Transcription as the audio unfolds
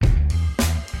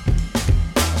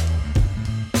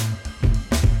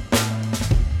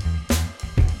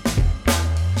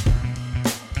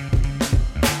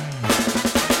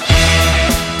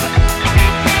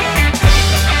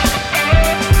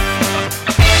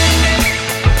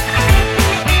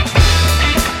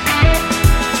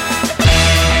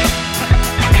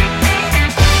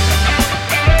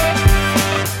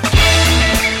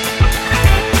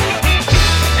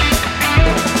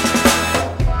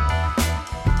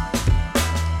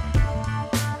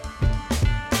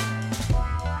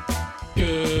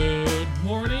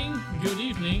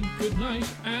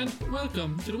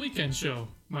Welcome to the Weekend Show.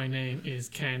 My name is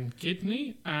Ken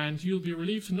Gidney, and you'll be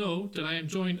relieved to know that I am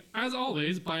joined, as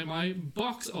always, by my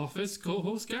box office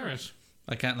co-host Garrett.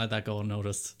 I can't let that go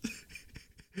unnoticed.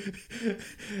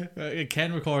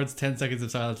 Ken records 10 seconds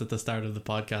of silence at the start of the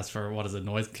podcast for, what is it,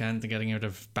 noise getting rid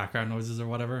of background noises or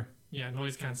whatever? Yeah,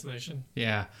 noise cancellation.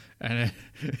 Yeah, and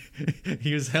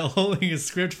he was holding his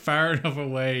script far enough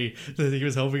away that he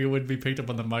was hoping it wouldn't be picked up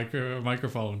on the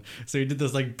microphone. So he did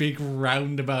this like big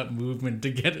roundabout movement to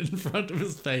get it in front of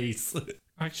his face.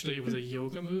 Actually, it was a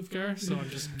yoga move, Garrett, so I'm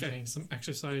just getting some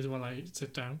exercise while I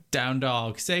sit down. Down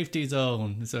dog, safety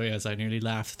zone. So yes, I nearly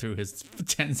laughed through his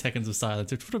 10 seconds of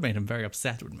silence, which would have made him very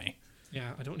upset with me.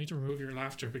 Yeah, I don't need to remove your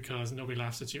laughter because nobody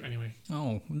laughs at you anyway.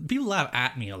 Oh, people laugh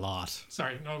at me a lot.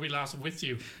 Sorry, nobody laughs with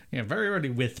you. Yeah, very rarely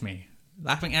with me.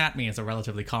 Laughing at me is a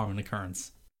relatively common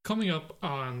occurrence. Coming up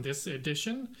on this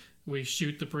edition, we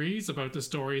shoot the breeze about the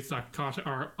stories that caught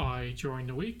our eye during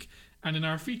the week. And in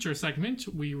our feature segment,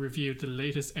 we reviewed the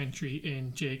latest entry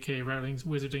in J.K. Rowling's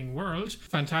Wizarding World,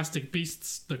 Fantastic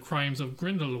Beasts: The Crimes of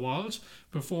Grindelwald,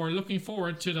 before looking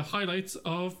forward to the highlights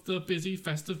of the busy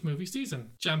festive movie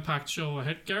season. Jam-packed show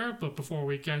ahead, Garrett, but before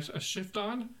we get a shift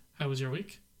on, how was your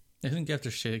week? I think you have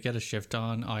to get a shift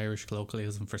on Irish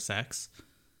colloquialism for sex.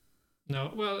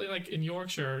 No, well, like in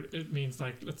Yorkshire, it means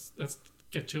like let's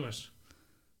get to it.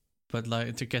 But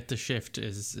like to get the shift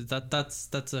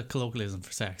that's a colloquialism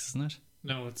for sex, isn't it?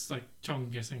 No, it's like tongue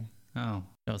kissing. Oh,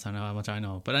 shows how much I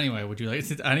know. But anyway, would you like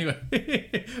to anyway?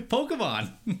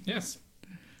 Pokemon. Yes,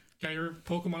 got your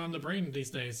Pokemon on the brain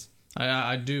these days.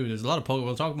 I do. There's a lot of Pokemon.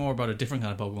 We'll talk more about a different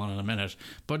kind of Pokemon in a minute.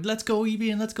 But let's go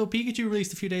Eevee and let's go Pikachu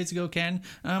released a few days ago, Ken.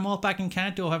 And I'm off back in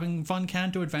Kanto having fun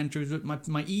Kanto adventures with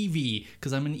my Eevee.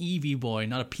 Because I'm an Eevee boy,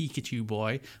 not a Pikachu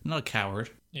boy. I'm not a coward.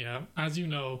 Yeah, as you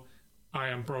know, I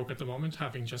am broke at the moment,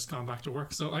 having just gone back to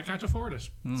work, so I can't afford it.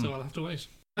 So I'll have to wait.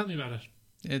 Tell me about it.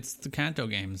 It's the Kanto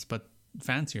games, but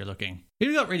fancier looking.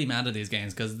 People got really mad at these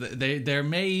games because they're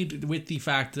made with the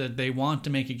fact that they want to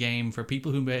make a game for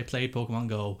people who played Pokemon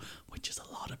Go, which is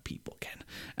a lot of people, Ken.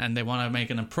 And they want to make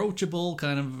an approachable,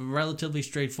 kind of relatively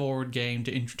straightforward game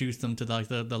to introduce them to like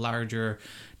the larger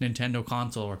Nintendo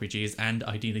console RPGs and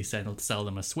ideally sell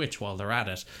them a Switch while they're at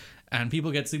it. And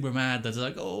people get super mad that they're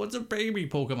like, oh, it's a baby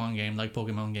Pokemon game. Like,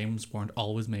 Pokemon games weren't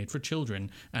always made for children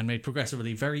and made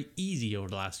progressively very easy over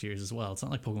the last years as well. It's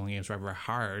not like Pokemon games were ever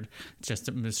hard. It's just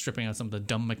stripping out some of the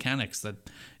dumb mechanics that,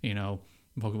 you know,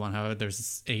 Pokemon have.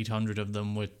 There's 800 of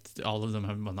them with all of them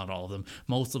have, well, not all of them.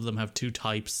 Most of them have 2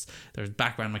 types. There's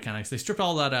background mechanics. They stripped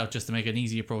all that out just to make an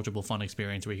easy, approachable, fun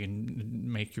experience where you can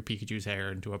make your Pikachu's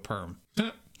hair into a perm.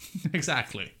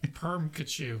 Exactly.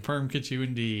 Perm-Kachu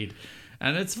indeed.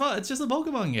 And it's fun. It's just a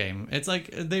Pokemon game. It's like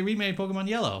they remade Pokemon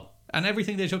Yellow. And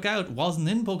everything they took out wasn't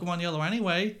in Pokemon Yellow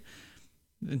anyway.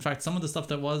 In fact, some of the stuff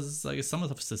that was, like, some of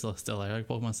the stuff still, like,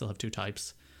 Pokemon still have 2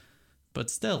 types. But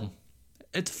still,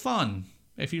 it's fun.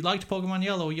 If you liked Pokemon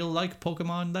Yellow, you'll like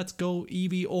Pokemon Let's Go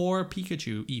Eevee or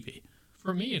Pikachu Eevee.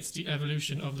 For me, it's the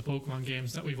evolution of the Pokemon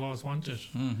games that we've always wanted.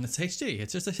 It's HD.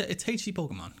 It's HD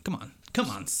Pokemon. Come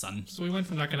on, son. So we went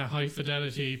from that kind of high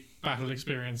fidelity battle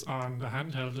experience on the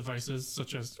handheld devices,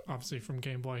 such as obviously from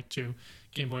Game Boy to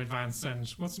Game Boy Advance, and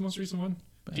what's the most recent one?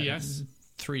 DS?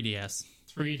 3DS.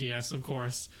 3DS, of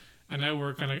course. And now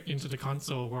we're kind of into the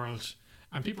console world.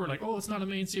 And people are like, oh, it's not a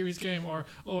main series game, or,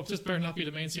 oh, it just better not be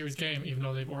the main series game, even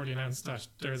though they've already announced that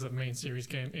there's a main series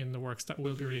game in the works that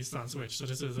will be released on Switch. So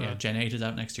this is Gen 8 is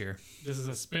out next year. This is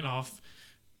a spin-off.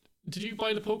 Did you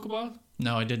buy the Pokeball?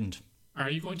 No, I didn't. Are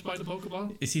you going to buy the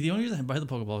Pokeball? You see, the only reason I buy the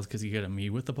Pokeball is because you get a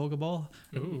Mew with the Pokeball.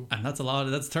 Ooh. And that's a lot.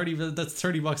 That's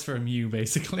 $30 for a Mew,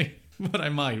 basically. But I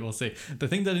might, we'll see. The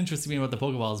thing that interests me about the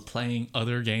Pokeball is playing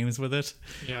other games with it.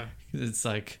 Yeah. It's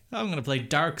like, I'm going to play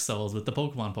Dark Souls with the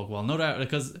Pokeball. No doubt,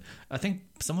 because I think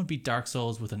someone beat Dark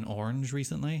Souls with an orange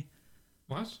recently.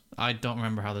 What? I don't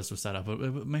remember how this was set up, but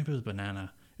maybe it was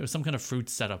banana. It was some kind of fruit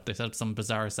setup. They set up some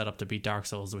bizarre setup to beat Dark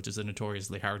Souls, which is a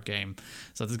notoriously hard game.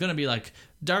 So there's going to be like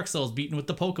Dark Souls beaten with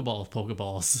the Pokeball of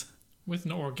Pokeballs. With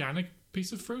an organic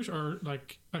piece of fruit or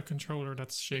like a controller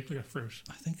that's shaped like a fruit?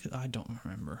 I don't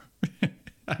remember.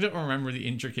 I don't remember the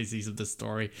intricacies of the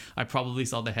story. I probably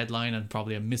saw the headline and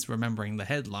probably am misremembering the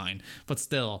headline, but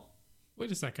still.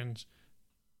 Wait a second.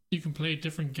 You can play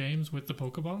different games with the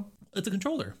Pokeball? It's a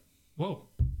controller. Whoa.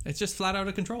 It's just flat out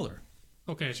a controller.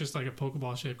 Okay, it's just like a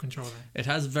Pokeball shaped controller. It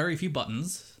has very few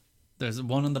buttons. There's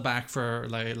one on the back for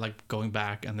like going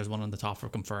back, and there's one on the top for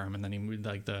confirm, and then you move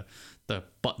like the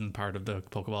button part of the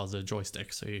Pokeball is a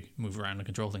joystick, so you move around and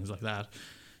control things like that.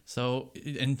 So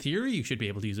in theory, you should be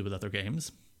able to use it with other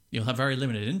games. You'll have very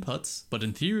limited inputs, but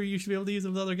in theory, you should be able to use it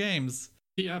with other games.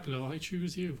 Diablo, I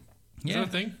choose you. Is Yeah. that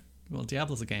a thing? Well,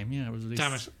 Diablo's a game. Yeah, it was released.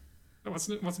 Damn it!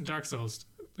 It wasn't Dark Souls.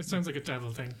 It sounds like a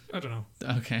devil thing. I don't know.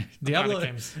 Okay, Diablo.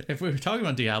 If we were talking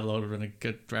about Diablo, it would have been a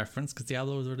good reference because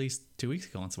Diablo was released 2 weeks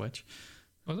ago on Switch.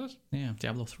 Was it? Yeah,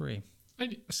 Diablo 3. I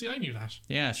knew that.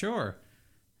 Yeah, sure.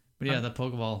 But yeah, the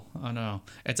Pokeball. I don't know.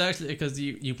 It's actually because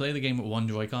you play the game with one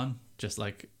Joy-Con, just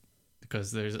like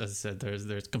because there's, as I said,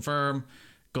 there's confirm,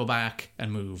 go back,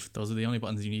 and move. Those are the only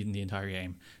buttons you need in the entire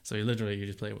game. So you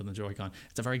just play it with the Joy-Con.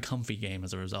 It's a very comfy game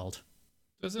as a result.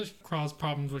 Does it cause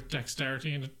problems with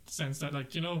dexterity in the sense that,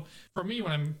 like, for me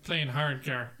when I'm playing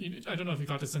hardcore, I don't know if you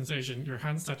got the sensation, your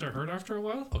hands start to hurt after a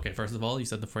while? Okay, first of all, you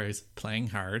said the phrase playing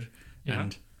hard,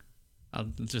 and I'll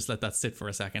just let that sit for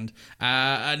a second.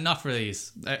 Not for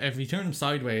these. If you turn them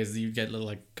sideways, you get a little,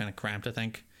 like, kind of cramped, I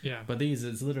think. Yeah. But these,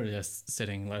 it's literally just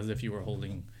sitting as if you were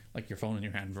holding, like, your phone in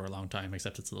your hand for a long time,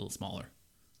 except it's a little smaller.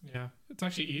 Yeah, it's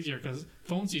actually easier because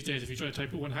phones these days, if you try to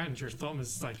type with one hand, your thumb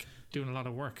is like doing a lot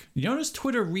of work. You notice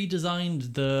Twitter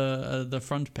redesigned the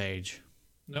front page?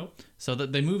 Nope. So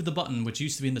that they moved the button, which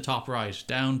used to be in the top right,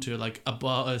 down to like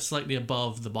slightly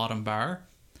above the bottom bar.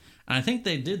 And I think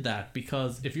they did that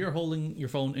because if you're holding your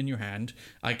phone in your hand,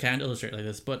 I can't illustrate like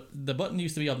this, but the button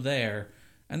used to be up there.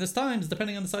 And there's times,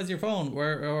 depending on the size of your phone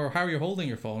or how you're holding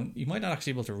your phone, you might not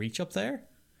actually be able to reach up there.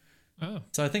 Oh.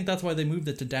 So I think that's why they moved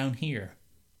it to down here.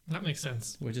 That makes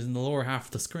sense. Which is in the lower half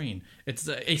of the screen. It's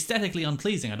aesthetically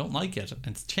unpleasing. I don't like it. And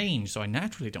it's changed, so I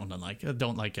naturally don't like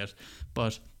it.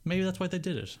 But maybe that's why they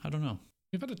did it. I don't know.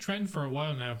 We've had a trend for a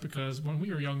while now because when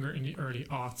we were younger in the early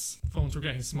aughts, phones were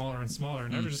getting smaller and smaller.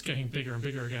 Now they're just getting bigger and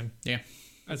bigger again. Yeah.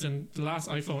 As in, the last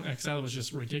iPhone XL was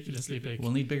just ridiculously big.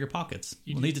 We'll need bigger pockets.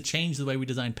 We'll need to change the way we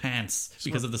design pants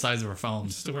because of the size of our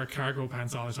phones. Just to wear cargo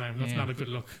pants all the time. That's not a good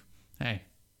look. Hey,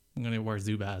 I'm going to wear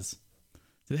Zubaz.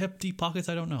 Do they have deep pockets?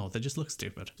 I don't know. They just look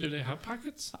stupid. Do they have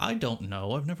pockets? I don't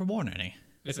know. I've never worn any.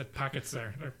 They said packets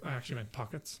there. I actually meant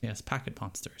pockets. Yes, packet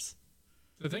monsters.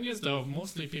 The thing is, though,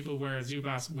 mostly people wear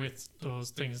Zubaz with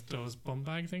those things, those bum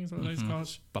bag things, what are those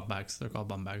called? Bum bags. They're called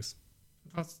bum bags.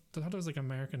 I thought there was like an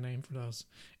American name for those.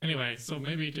 Anyway, so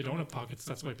maybe they don't have pockets.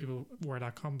 That's why people wear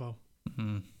that combo.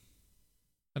 Mm-hmm.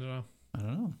 I don't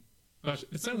know. But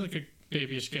it sounds like a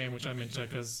babyish game, which I'm into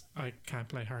because I can't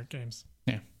play hard games.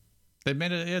 Yeah. They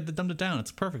made it, they dumbed it down.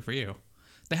 It's perfect for you.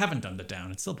 They haven't dumbed it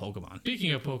down. It's still Pokemon.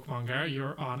 Speaking of Pokemon, Gar,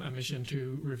 you're on a mission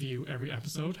to review every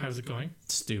episode. How's it going?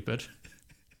 Stupid.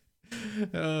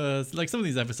 Like some of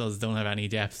these episodes don't have any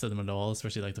depth to them at all,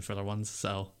 especially like the filler ones.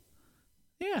 So,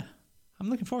 yeah. I'm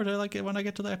looking forward to like when I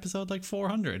get to the episode like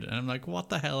 400 and I'm like, what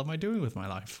the hell am I doing with my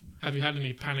life? Have you had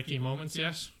any panicky moments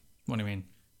yet? What do you mean?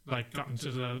 Like gotten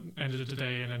to the end of the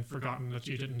day and then forgotten that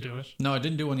you didn't do it? No, I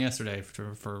didn't do one yesterday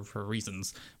for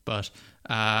reasons, but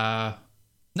no,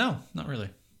 not really.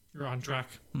 You're on track.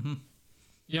 Mm-hmm.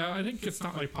 Yeah, I think it's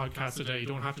not like podcast a day. You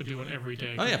don't have to do one every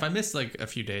day. Oh yeah, if I miss like a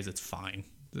few days, it's fine.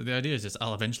 The idea is just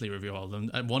I'll eventually review all of them.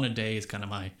 One a day is kind of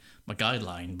my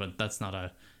guideline, but that's not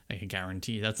a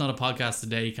guarantee. That's not a podcast a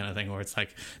day kind of thing where it's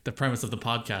like the premise of the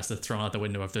podcast is thrown out the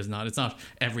window if there's not. It's not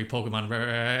every Pokemon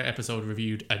episode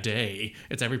reviewed a day.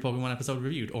 It's every Pokemon episode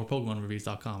reviewed, or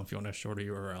PokemonReviews.com if you want a shorter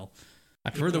URL.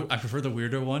 I prefer the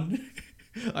weirder one.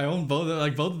 I own both.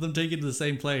 Like both of them take you to the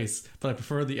same place, but I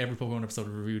prefer the every Pokemon episode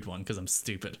reviewed one because I'm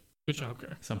stupid. Good job,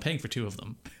 Gar. So I'm paying for two of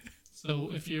them. So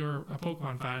if you're a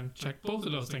Pokemon fan, check both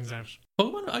of those things out.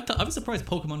 I was surprised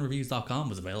PokemonReviews.com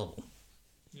was available.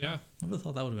 Yeah. I would have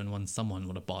thought that would have been one someone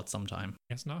would have bought sometime.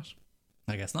 Guess not.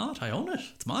 I guess not. I own it.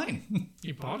 It's mine.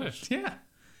 You bought it? Yeah.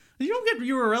 You don't get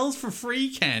URLs for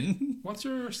free, Ken. What's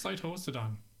your site hosted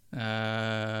on?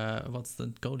 What's the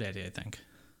GoDaddy, I think.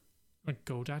 Like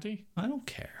GoDaddy? I don't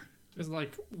care. There's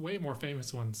like way more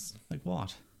famous ones. Like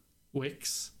what?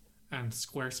 Wix and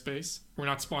Squarespace. We're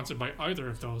not sponsored by either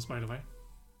of those, by the way.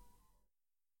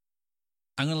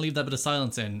 I'm going to leave that bit of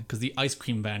silence in because the ice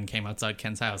cream van came outside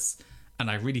Ken's house and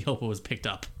I really hope it was picked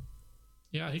up.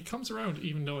 Yeah, he comes around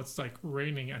even though it's like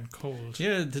raining and cold.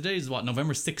 Yeah, today's what,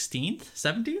 November 16th?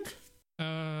 17th?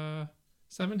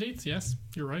 17th, yes.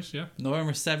 You're right, yeah.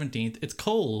 November 17th. It's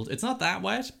cold. It's not that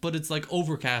wet, but it's like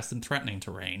overcast and threatening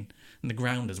to rain. And the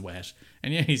ground is wet.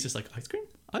 And yeah, he's just like, ice cream?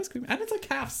 Ice cream? And it's like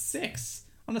 6:30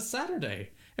 on a Saturday.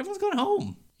 Everyone's going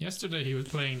home. Yesterday he was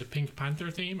playing the Pink Panther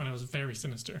theme and it was very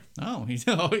sinister. Oh, he's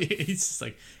just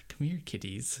like, come here,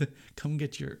 kitties. Come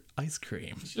get your ice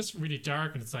cream. It's just really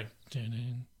dark and it's like... Yeah,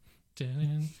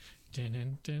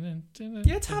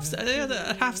 it's at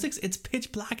 6:30. It's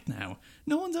pitch black now.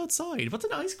 No one's outside. What's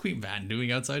an ice cream van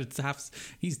doing outside?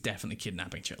 He's definitely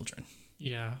kidnapping children.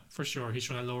 Yeah, for sure. He's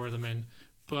trying to lure them in.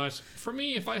 But for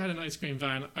me, if I had an ice cream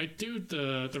van, I'd do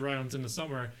the rounds in the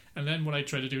summer, and then what I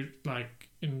try to do, like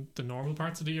in the normal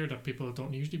parts of the year that people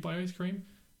don't usually buy ice cream,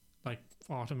 like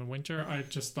autumn and winter, I'd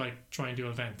just like try and do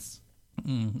events.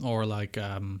 Or like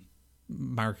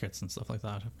markets and stuff like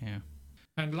that. Yeah.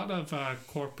 And a lot of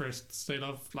corporates, they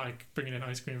love like bringing in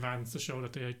ice cream vans to show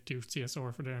that they do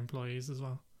CSR for their employees as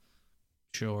well.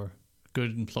 Sure.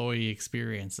 Good employee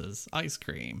experiences. Ice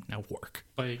cream. Now work.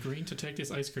 By agreeing to take this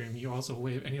ice cream, you also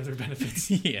waive any other benefits.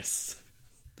 Yes.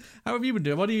 How have you been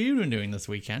doing? What have you been doing this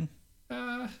weekend?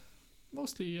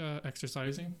 Mostly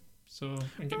exercising. So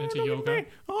I'm getting into yoga.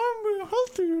 I'm being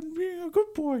healthy and being a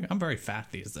good boy. I'm very fat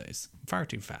these days. I'm far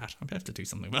too fat. I have to do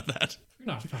something about that. You're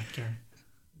not fat, Karen.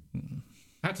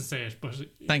 I had to say it, but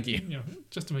thank you. You know,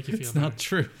 just to make you feel it's better. not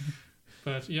true.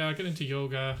 But yeah, I get into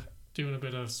yoga, doing a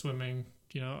bit of swimming.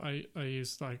 You know, I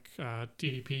use like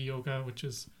DDP yoga, which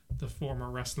is the former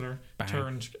wrestler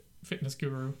turned fitness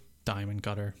guru. Diamond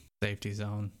cutter, safety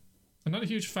zone. I'm not a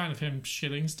huge fan of him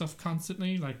shilling stuff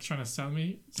constantly, like trying to sell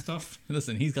me stuff.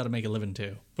 Listen, he's got to make a living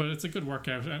too. But it's a good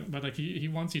workout. But like he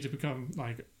wants you to become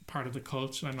like part of the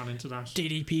cult, and I'm not into that.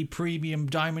 DDP premium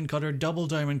diamond cutter, double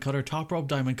diamond cutter, top rope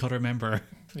diamond cutter member.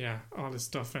 Yeah, all this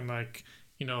stuff, and like,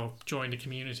 you know, join the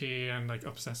community and like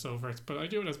obsess over it. But I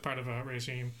do it as part of a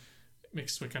regime,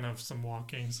 mixed with kind of some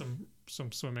walking, some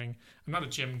swimming. I'm not a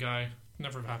gym guy,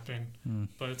 never have been,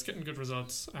 but it's getting good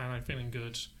results, and I'm feeling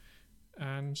good.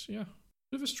 And yeah,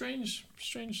 bit of a strange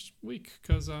week,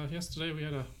 because yesterday we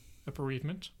had a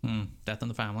bereavement. Death in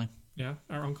the family. Yeah,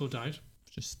 our uncle died.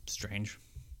 Just strange.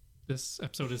 This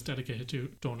episode is dedicated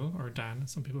to Donal, or Dan,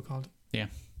 as some people called it. Yeah.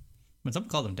 When someone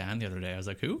called him Dan the other day, I was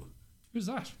like, who? Who's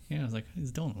that? Yeah, I was like,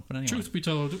 he's Donal. But anyway. Truth be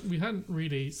told, we hadn't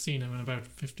really seen him in about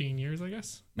 15 years, I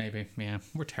guess. Maybe, yeah.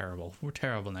 We're terrible. We're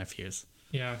terrible nephews.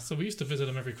 Yeah, so we used to visit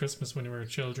him every Christmas when we were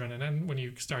children, and then when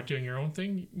you start doing your own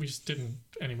thing, we just didn't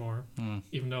anymore.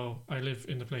 Even though I live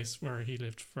in the place where he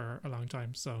lived for a long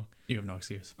time, so you have no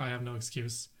excuse. I have no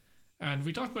excuse. And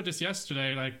we talked about this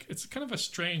yesterday. Like, it's kind of a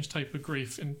strange type of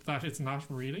grief in that it's not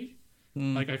really.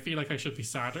 Like, I feel like I should be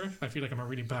sadder. I feel like I'm a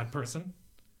really bad person,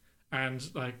 and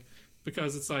like,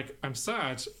 because it's like I'm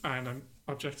sad, and I'm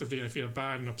objectively I feel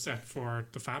bad and upset for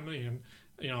the family, and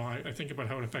you know, I think about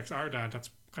how it affects our dad. That's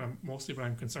kind of mostly what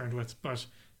I'm concerned with, but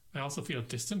I also feel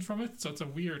distant from it, so it's a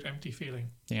weird empty feeling.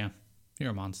 Yeah,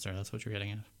 you're a monster. That's what you're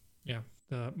getting at. Yeah,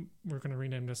 we're going to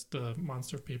rename this the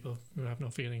Monster of People Who Have No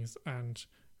Feelings and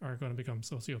Are Going to Become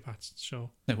Sociopaths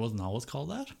show. It wasn't always called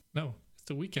that. No, it's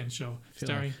the weekend show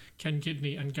starring Ken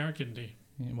Kidney and Gar Kidney.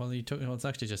 Yeah, well, it's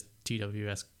actually just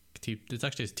TWS. It's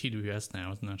actually just TWS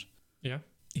now, isn't it? Yeah.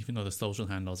 Even though the social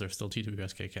handles are still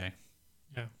TWSKK.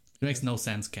 Yeah. It makes no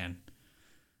sense, Ken.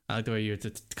 I like the way you had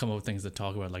to come up with things that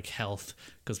talk about like health,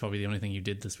 because probably the only thing you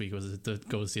did this week was to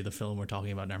go see the film we're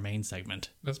talking about in our main segment.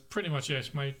 That's pretty much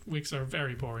it. My weeks are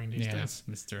very boring these days.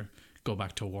 Mr. Go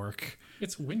back to work.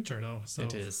 It's winter though, so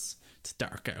it is. It's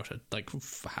dark out at like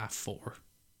 4:30.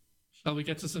 Shall we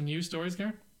get to some news stories,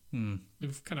 Gar?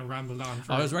 We've kind of rambled on.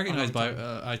 I was recognised by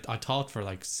I taught for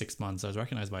like 6 months. I was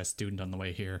recognised by a student on the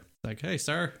way here. Like, hey,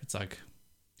 sir. It's like,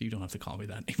 you don't have to call me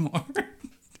that anymore.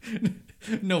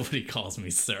 Nobody calls me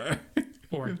sir.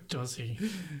 Or does he?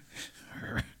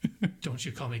 Don't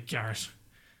you call me Garrett.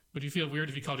 Would you feel weird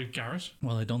if he called you Garrett?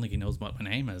 Well, I don't think he knows what my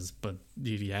name is, but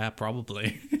yeah,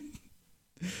 probably.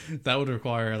 That would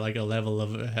require like a level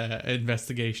of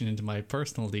investigation into my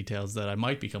personal details that I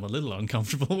might become a little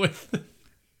uncomfortable with.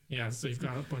 Yeah, so you've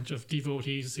got a bunch of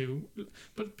devotees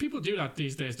but people do that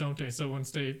these days, don't they? So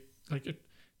once they, like,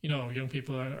 you know, young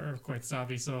people are quite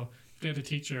savvy, so if they had a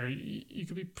teacher, you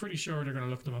could be pretty sure they're going to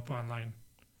look them up online.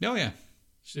 Oh, yeah.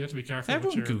 So you have to be careful.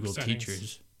 Everyone with your Google settings.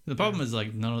 teachers. The problem is,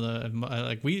 like, none of the,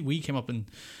 like, we came up in,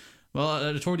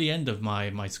 well, toward the end of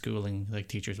my schooling, like,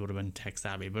 teachers would have been tech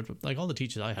savvy, but like all the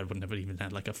teachers I had wouldn't have even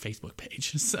had like a Facebook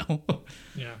page. So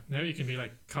yeah, now you can be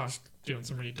like caught doing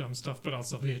some really dumb stuff, but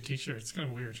also be a teacher. It's kind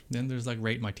of weird. Then there's like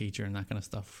Rate My Teacher and that kind of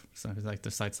stuff. So it's like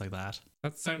there's sites like that.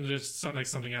 That sounded like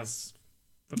something else.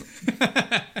 But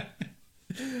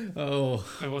oh,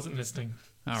 I wasn't listening.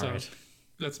 All right.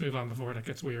 Let's move on before that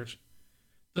gets weird.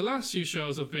 The last few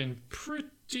shows have been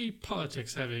pretty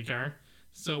politics heavy, Gar.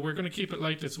 So we're going to keep it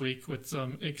light this week with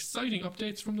some exciting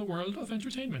updates from the world of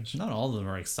entertainment. Not all of them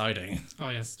are exciting. Oh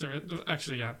yes,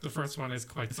 actually, yeah. The first one is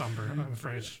quite somber, I'm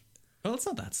afraid. Well, it's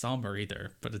not that somber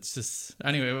either, but it's just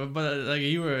anyway. But like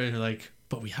you were like,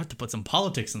 but we have to put some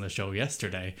politics in the show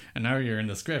yesterday, and now you're in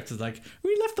the script. It's like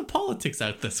we left the politics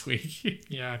out this week.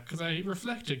 Yeah, because I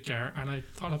reflected, Gar, and I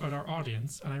thought about our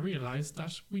audience, and I realised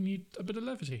that we need a bit of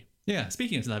levity. Yeah,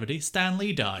 speaking of celebrity, Stan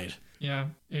Lee died. Yeah,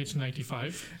 age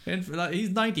 95. And he's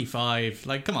 95.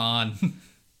 Like, come on.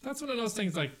 That's one of those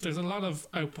things, like, there's a lot of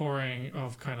outpouring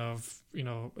of kind of,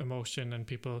 emotion and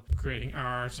people creating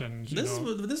art and, This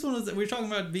one was, we were talking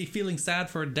about feeling sad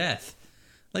for death.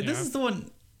 Like, this is the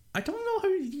one, I don't know how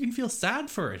you can feel sad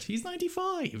for it. He's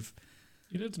 95.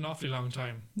 He lived an awfully long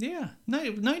time. Yeah,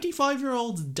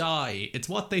 95-year-olds die. It's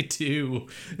what they do.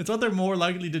 It's what they're more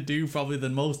likely to do probably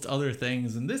than most other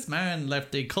things. And this man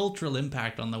left a cultural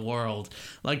impact on the world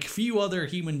like few other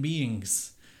human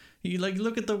beings. He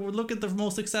look at the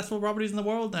most successful properties in the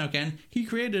world now, Ken. He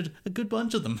created a good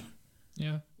bunch of them.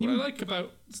 Yeah. What I like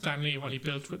about Stan Lee, what he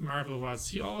built with Marvel, was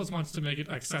he always wants to make it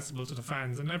accessible to the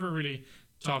fans and never really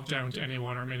talk down to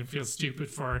anyone or made them feel stupid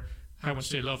for how much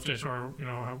they loved it or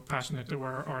how passionate they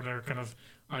were or their kind of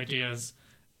ideas.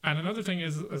 And another thing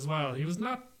is as well, he was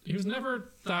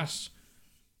never that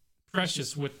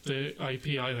precious with the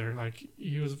IP either. Like,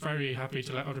 he was very happy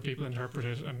to let other people interpret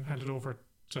it and hand it over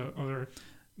to other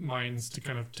minds to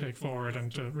kind of take forward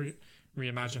and to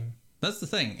reimagine. That's the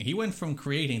thing. He went from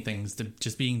creating things to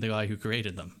just being the guy who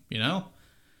created them,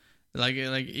 Like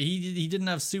he didn't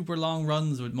have super long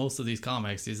runs with most of these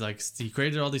comics. He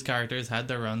created all these characters, had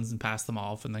their runs and passed them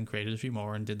off, and then created a few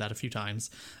more and did that a few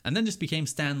times, and then just became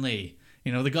Stan Lee.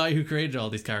 The guy who created all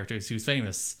these characters, who's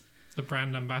famous. The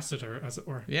brand ambassador, as it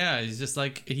were. Yeah, he's just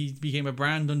like, he became a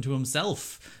brand unto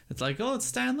himself. It's like, oh, it's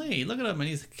Stan Lee. Look at him, and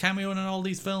he's cameoing in all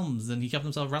these films, and he kept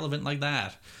himself relevant like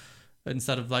that.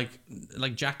 Instead of like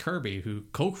Jack Kirby, who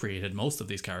co-created most of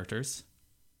these characters.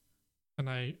 And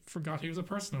I forgot he was a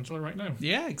person until right now.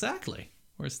 Yeah, exactly.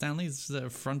 Whereas Stan Lee's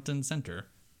front and center.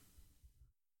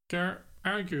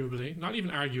 Arguably, not even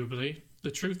arguably,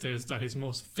 the truth is that his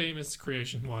most famous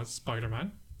creation was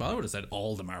Spider-Man. Well, I would have said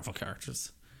all the Marvel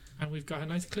characters. And we've got a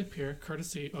nice clip here,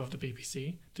 courtesy of the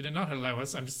BBC. They did not allow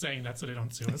us. I'm just saying that so they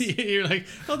don't sue us. You're like,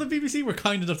 oh, the BBC were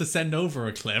kind enough to send over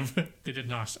a clip. They did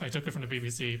not. I took it from the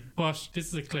BBC. But this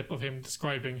is a clip of him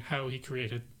describing how he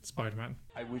created Spider-Man.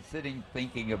 I was sitting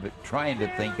trying to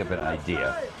think of an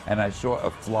idea, and I saw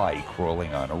a fly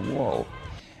crawling on a wall.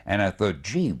 And I thought,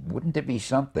 gee, wouldn't it be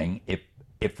something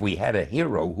if we had a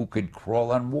hero who could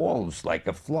crawl on walls like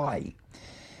a fly?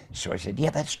 So I said,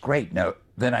 yeah, that's great. Now,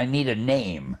 then I need a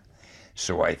name.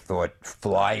 So I thought,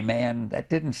 Fly Man? That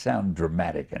didn't sound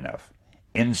dramatic enough.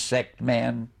 Insect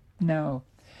Man? No.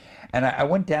 And I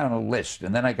went down a list,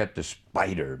 and then I got to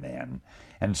Spider-Man.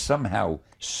 And somehow,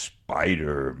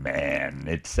 Spider-Man,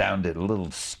 it sounded a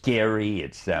little scary.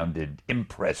 It sounded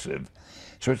impressive.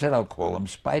 So I said, I'll call him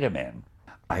Spider-Man.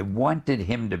 I wanted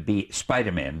him to be,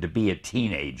 Spider-Man, to be a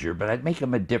teenager, but I'd make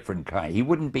him a different kind. He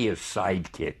wouldn't be a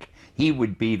sidekick. He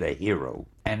would be the hero.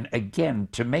 And again,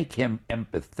 to make him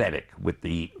empathetic with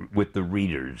the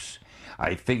readers,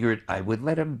 I figured I would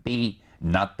let him be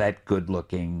not that good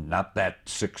looking, not that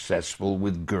successful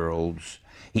with girls.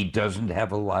 He doesn't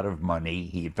have a lot of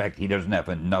money. In fact, he doesn't have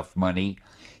enough money.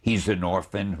 He's an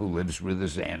orphan who lives with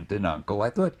his aunt and uncle.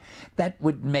 I thought that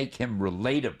would make him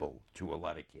relatable to a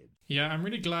lot of kids. Yeah, I'm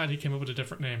really glad he came up with a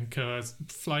different name, because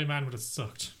Flyman would have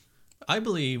sucked. I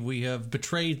believe we have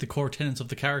betrayed the core tenets of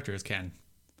the characters, Ken.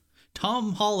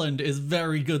 Tom Holland is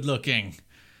very good looking.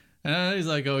 And he's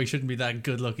like, oh, he shouldn't be that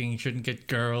good looking. He shouldn't get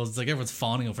girls. It's like everyone's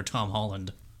fawning over Tom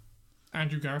Holland.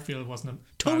 Andrew Garfield wasn't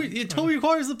a... Tobey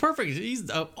Maguire's the perfect. He's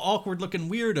an awkward looking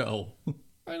weirdo.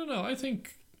 I don't know. I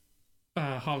think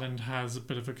Holland has a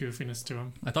bit of a goofiness to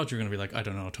him. I thought you were going to be like, I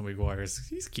don't know, Tobey Maguire's...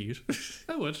 He's cute.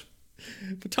 I would.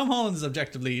 But Tom Holland is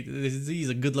objectively... He's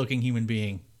a good looking human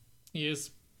being. He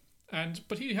is.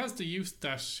 But he has the youth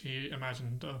that he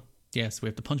imagined, though. Yes, we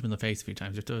have to punch him in the face a few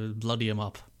times. We have to bloody him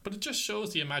up. But it just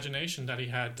shows the imagination that he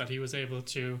had, that he was able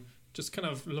to just kind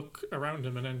of look around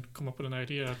him and then come up with an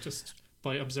idea just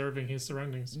by observing his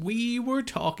surroundings. We were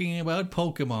talking about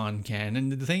Pokemon, Ken,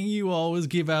 and the thing you always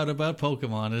give out about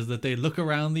Pokemon is that they look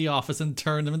around the office and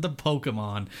turn them into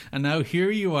Pokemon. And now here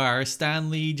you are, Stan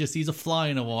Lee just sees a fly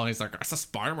in a wall and he's like, that's a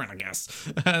Spider-Man, I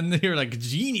guess. And you're like,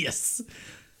 genius.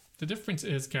 The difference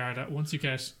is, Gar, that once you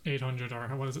get 800 or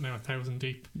what is it now, 1,000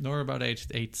 deep? Nor about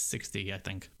 860, I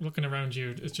think. Looking around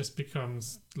you, it just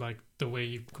becomes like the way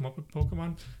you come up with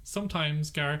Pokemon. Sometimes,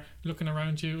 Gar, looking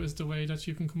around you is the way that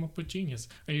you can come up with genius.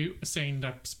 Are you saying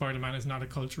that Spider-Man is not a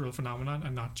cultural phenomenon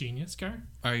and not genius, Gar?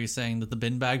 Are you saying that the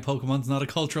bin bag Pokemon's not a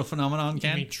cultural phenomenon,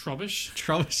 Ken? You mean Trubbish?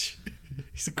 Trubbish.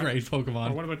 He's a great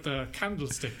Pokemon. Or what about the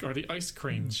candlestick or the ice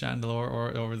cream?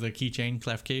 Chandelure or the keychain,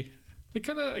 Klefki. They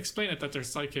kind of explain it that they're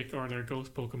psychic or they're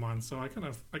ghost Pokemon, so I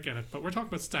get it. But we're talking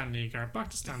about Stan Lee, Gar. Back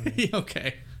to Stan Lee.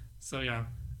 Okay. So yeah,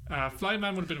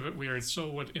 Flyman would have been a bit weird,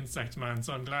 so would Insect Man,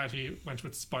 so I'm glad he went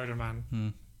with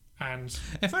Spider-Man. And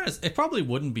In fairness, it probably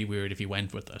wouldn't be weird if he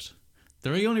went with it.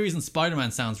 The only reason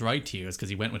Spider-Man sounds right to you is because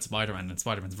he went with Spider-Man, and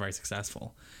Spider-Man's very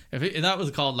successful. If that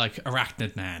was called like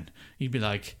Arachnid Man, you'd be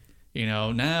like,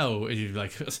 now you'd be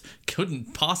like,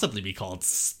 couldn't possibly be called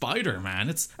Spider-Man.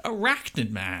 It's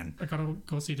Arachnid Man. I gotta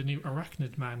go see the new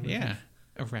Arachnid Man movie. Yeah.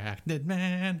 Arachnid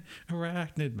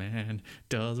Man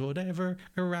does whatever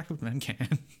Arachnid Man can.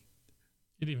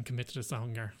 You didn't even commit to the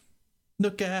song there.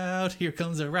 Look out, here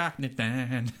comes Arachnid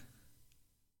Man.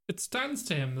 It stands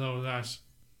to him, though, that,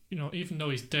 even though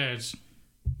he's dead,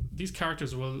 these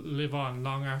characters will live on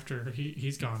long after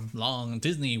he's gone. Long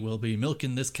Disney will be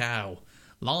milking this cow.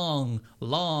 Long,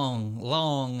 long,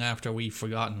 long after we've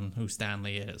forgotten who Stan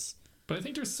Lee is. But I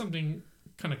think there's something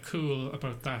kind of cool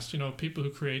about that. People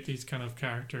who create these kind of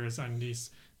characters and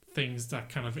these things that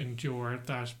kind of endure,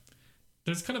 that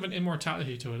there's kind of an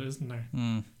immortality to it, isn't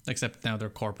there? Except now they're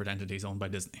corporate entities owned by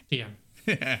Disney. Yeah.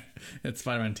 It's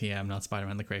Spider-Man TM, not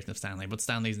Spider-Man the creation of Stan Lee. But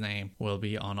Stan Lee's name will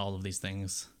be on all of these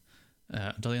things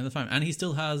until the end of the time. And he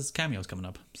still has cameos coming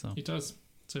up. So he does.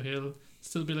 So he'll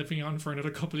still be living on for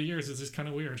another couple of years. It's just kind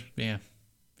of weird. Yeah.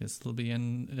 He'll still be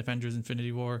in Avengers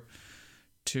Infinity War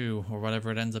 2 or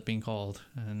whatever it ends up being called.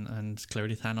 And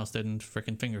clearly Thanos didn't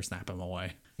frickin' finger snap him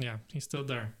away. Yeah, he's still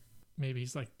there. Maybe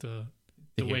he's like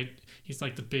he's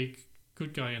like the big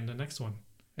good guy in the next one.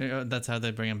 That's how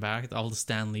they bring him back. All the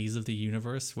Stan Lees of the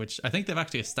universe, which I think they've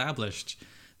actually established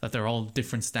that they're all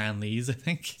different Stan Lees, I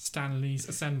think. Stan Lees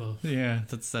assemble. Yeah,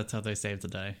 that's how they save the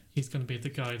day. He's going to be the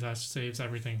guy that saves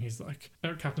everything. He's like,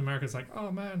 Captain America's like,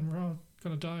 oh man, we're all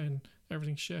going to die and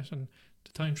everything's shit and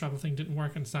the time travel thing didn't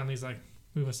work, and Stan Lee's like,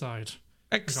 move aside.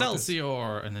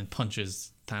 Excelsior! And then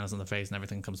punches Thanos in the face and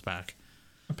everything comes back.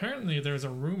 Apparently, there's a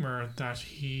rumor that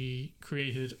he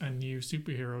created a new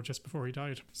superhero just before he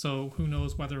died. So who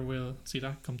knows whether we'll see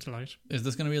that come to light. Is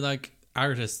this going to be like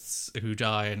artists who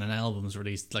die and an album's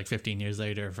released like 15 years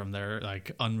later from their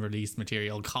like unreleased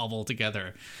material cobbled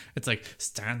together? It's like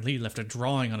Stan Lee left a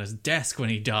drawing on his desk when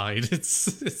he died.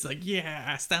 It's like,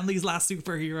 yeah, Stan Lee's last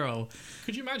superhero.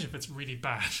 Could you imagine if it's really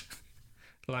bad?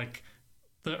 Like,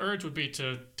 the urge would be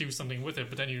to do something with it,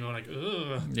 but then like,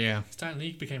 ugh. Yeah. Stan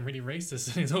Lee became really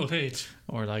racist in his old age.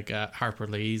 Or like Harper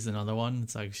Lee's another one.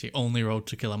 It's like she only wrote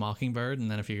To Kill a Mockingbird,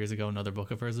 and then a few years ago another book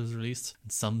of hers was released.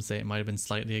 And some say it might have been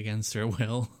slightly against her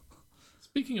will.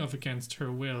 Speaking of against her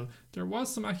will, there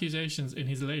was some accusations in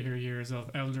his later years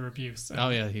of elder abuse. Oh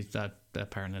yeah,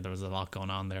 apparently there was a lot going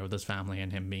on there with his family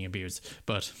and him being abused,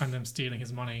 and them stealing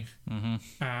his money.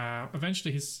 Mm-hmm.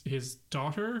 Eventually, his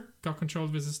daughter got control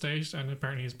of his estate, and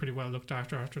apparently he's pretty well looked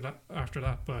after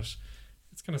that. But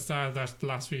it's kind of sad that the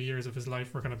last few years of his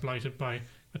life were kind of blighted by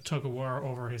a tug of war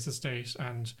over his estate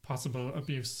and possible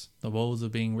abuse. The woes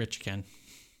of being rich, Ken.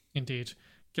 Indeed.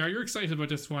 Gary, you're excited about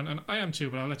this one, and I am too,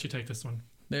 but I'll let you take this one.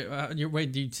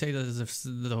 Wait, you say that as if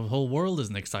the whole world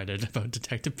isn't excited about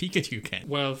Detective Pikachu, Ken?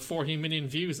 Well, 40 million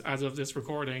views as of this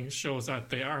recording shows that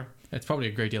they are. It's probably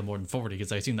a great deal more than 40,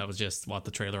 because I assume that was just, the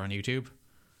trailer on YouTube?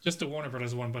 Just the Warner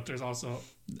Brothers one, but there's also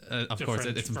of course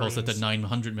it's been posted to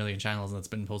 900 million channels, and it's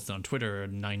been posted on Twitter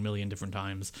 9 million different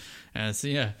times. So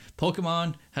yeah,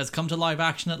 Pokemon has come to live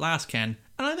action at last, Ken,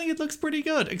 and I think it looks pretty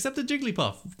good, except the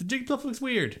Jigglypuff. The Jigglypuff looks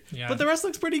weird, but the rest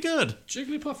looks pretty good.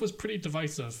 Jigglypuff was pretty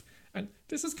divisive, and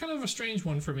this is kind of a strange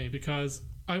one for me because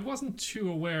I wasn't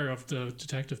too aware of the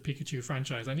Detective Pikachu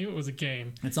franchise. I knew it was a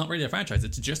game. It's not really a franchise,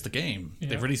 it's just a game. Yeah.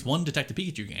 They've released one Detective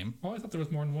Pikachu game. Oh, I thought there was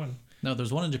more than one. No,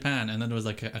 there's one in Japan, and then there was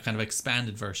like a kind of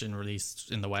expanded version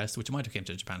released in the West, which might have came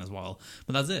to Japan as well.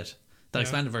 But that's it. That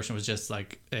expanded version was just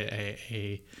like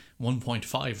a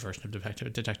 1.5 version of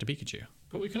Detective Pikachu.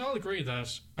 But we can all agree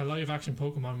that a live-action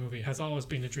Pokemon movie has always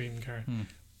been a dream, Karen.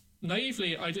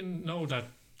 Naively, I didn't know that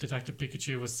Detective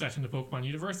Pikachu was set in the Pokemon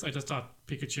universe. I just thought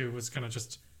Pikachu was kind of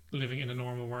just living in a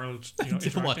normal world,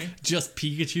 interacting. What? Just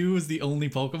Pikachu is the only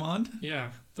Pokemon?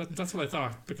 Yeah, that's what I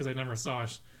thought because I never saw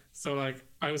it. So like,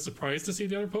 I was surprised to see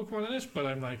the other Pokemon in it, but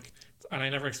I'm like, and I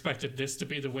never expected this to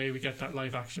be the way we get that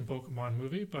live action Pokemon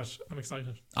movie, but I'm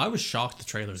excited. I was shocked the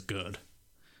trailer's good.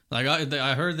 Like,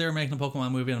 I heard they were making a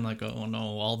Pokemon movie, and I'm like, oh no,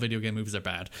 all video game movies are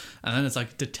bad. And then it's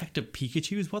like, Detective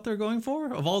Pikachu is what they're going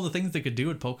for? Of all the things they could do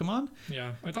with Pokemon?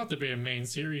 Yeah, I thought there'd be a main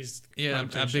series. Yeah,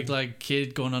 a big, like,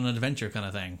 kid going on an adventure kind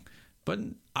of thing. But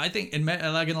I think, in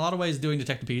a lot of ways, doing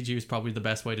Detective Pikachu is probably the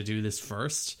best way to do this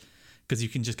first. Because you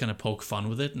can just kind of poke fun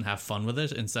with it and have fun with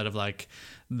it instead of like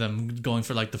them going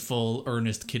for like the full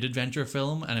earnest kid adventure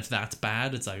film. And if that's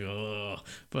bad, it's like, ugh.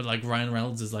 But like Ryan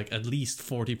Reynolds is like at least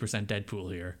 40%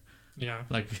 Deadpool here. Yeah.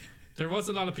 Like there was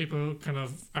a lot of people kind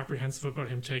of apprehensive about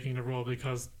him taking the role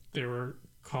because they were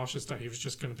cautious that he was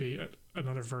just going to be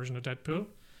another version of Deadpool.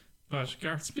 But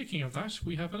Gareth, speaking of that,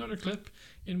 we have another clip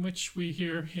in which we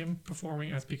hear him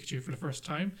performing as Pikachu for the first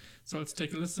time. So let's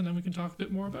take a listen and we can talk a bit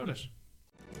more about it.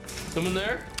 Someone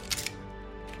there?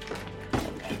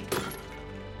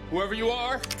 Whoever you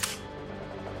are,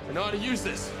 I know how to use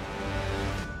this.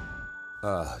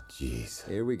 Oh, jeez.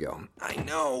 Here we go. I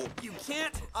know you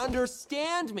can't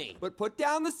understand me, but put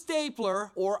down the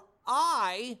stapler or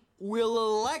I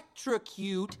will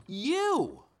electrocute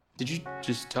you. Did you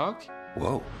just talk?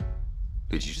 Whoa.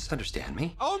 Did you just understand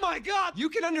me? Oh my god, you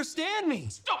can understand me!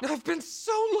 Stop! I've been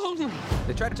so lonely.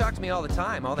 They try to talk to me all the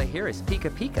time. All they hear is Pika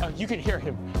Pika. You can hear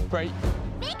him, right?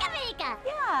 Pika Pika!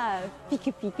 Yeah,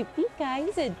 Pika Pika Pika.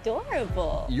 He's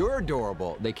adorable. You're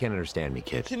adorable. They can't understand me,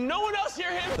 kid. Can no one else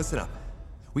hear him? Listen up.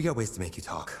 We got ways to make you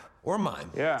talk. Or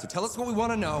mime. Yeah. So tell us what we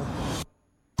want to know.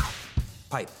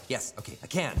 Pipe. Yes. Okay. I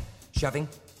can. Shoving.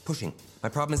 Pushing. My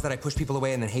problem is that I push people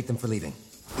away and then hate them for leaving.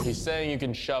 He's saying you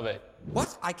can shove it.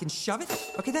 What? I can shove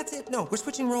it? Okay, that's it. No, we're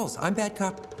switching roles. I'm bad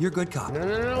cop. You're good cop. No,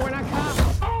 we're not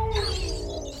cops.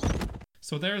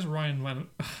 So there's Ryan Reynolds.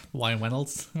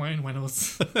 Ryan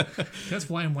Reynolds. That's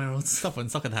Ryan Reynolds. Stuff and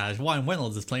succotash. Ryan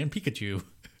Reynolds is playing Pikachu.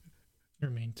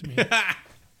 You're mean to me.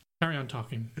 Carry on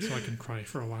talking so I can cry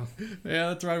for a while. Yeah,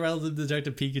 that's Ryan Reynolds in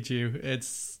Detective Pikachu.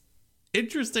 It's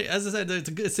interesting. As I said,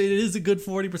 it is a good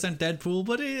 40% Deadpool,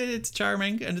 but it's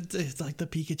charming, and it's like the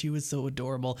Pikachu is so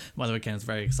adorable. By the way, Ken's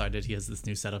very excited. He has this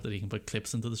new setup that he can put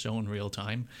clips into the show in real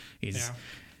time.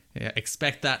 Yeah,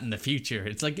 expect that in the future.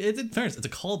 It's like in fairness, it's a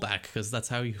callback because that's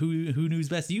how Who Knows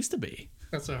Best used to be.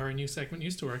 That's how our new segment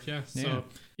used to work, yeah. So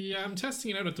yeah, I'm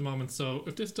testing it out at the moment. So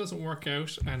if this doesn't work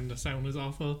out and the sound is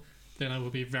awful, then I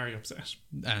will be very upset.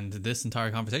 And this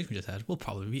entire conversation we just had will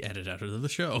probably be edited out of the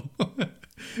show.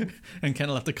 And Ken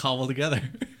will have to cobble together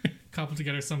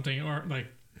something, or like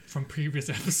from previous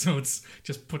episodes,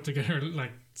 just put together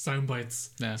like sound bites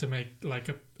to make like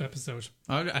a episode.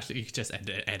 Oh, actually, you could just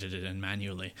edit it in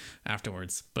manually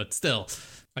afterwards. But still,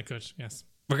 I could, yes.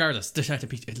 Regardless, Detective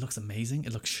Pikachu, it looks amazing.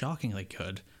 It looks shockingly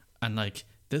good. And like,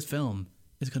 this film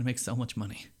is going to make so much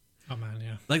money. Oh man,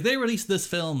 yeah. Like, they released this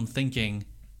film thinking,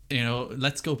 you know,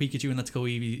 Let's Go Pikachu and Let's Go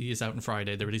Eevee is out on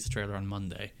Friday. They released a trailer on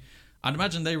Monday. I'd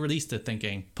imagine they released it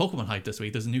thinking, Pokemon hype this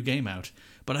week, there's a new game out.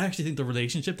 But I actually think the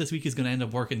relationship this week is going to end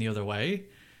up working the other way.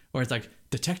 Where it's like,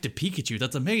 Detective Pikachu,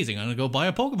 that's amazing. I'm going to go buy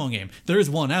a Pokemon game. There's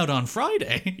one out on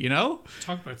Friday, you know?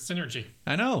 Talk about synergy.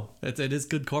 I know. It is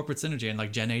good corporate synergy. And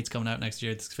like Gen 8's coming out next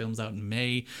year. This film's out in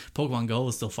May. Pokemon Go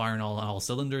is still firing all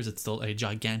cylinders. It's still a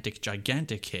gigantic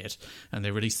hit. And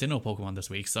they released Sinnoh Pokemon this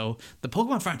week. So the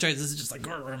Pokemon franchise is just like,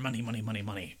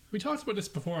 money. We talked about this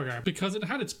before, Gar, because it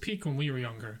had its peak when we were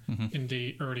younger in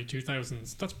the early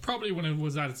 2000s. That's probably when it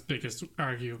was at its biggest,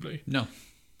 arguably. No.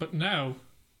 But now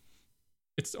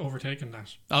it's overtaken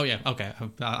that. Oh yeah, okay,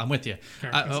 I'm with you.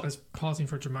 I was pausing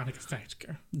for dramatic effect.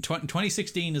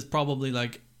 2016 is probably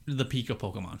like the peak of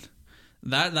Pokemon.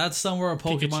 That's somewhere a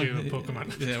Pokemon.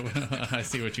 Pokemon. Yeah, I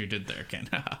see what you did there, Ken.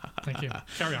 Thank you.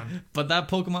 Carry on. But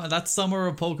that's somewhere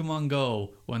of Pokemon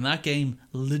Go when that game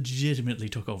legitimately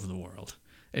took over the world.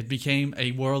 It became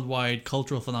a worldwide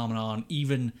cultural phenomenon,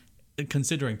 even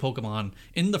considering Pokemon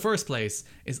in the first place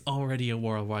is already a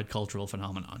worldwide cultural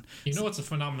phenomenon. You know, it's a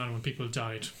phenomenon when people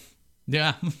died.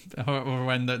 Yeah, or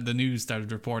when the news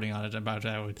started reporting on it about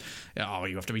how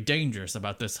you have to be dangerous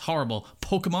about this horrible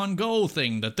Pokemon Go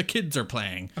thing that the kids are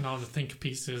playing, and all the think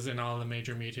pieces in all the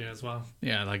major media as well.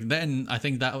 Yeah, like then I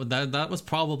think that was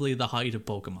probably the height of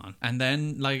Pokemon, and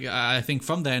then like I think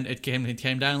from then it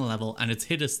came down a level, and it's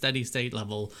hit a steady state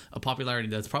level of popularity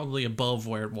that's probably above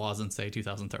where it was in say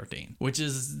 2013, which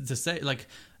is to say like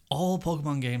all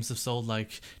Pokemon games have sold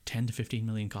like 10 to 15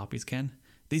 million copies, Ken.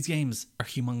 These games are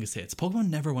humongous hits. Pokemon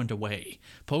never went away.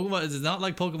 It's not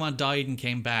like Pokemon died and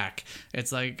came back.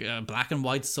 It's like Black and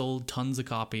White sold tons of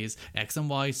copies. X and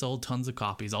Y sold tons of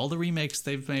copies. All the remakes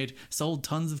they've made sold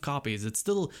tons of copies. It's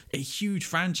still a huge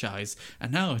franchise.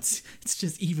 And now it's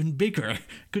just even bigger.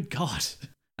 Good God.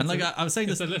 And like I was saying,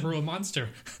 it's a literal monster.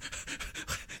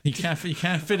 You can't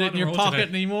fit it in your pocket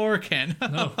anymore, Ken.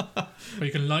 No. But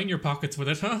you can line your pockets with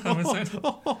it, huh? I'm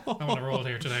on a roll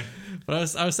here today.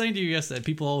 But I was saying to you yesterday,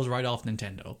 people always write off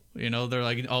Nintendo. You know, they're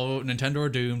like, oh, Nintendo are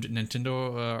doomed.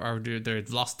 Nintendo they've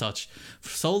lost touch.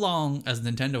 For so long as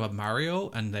Nintendo have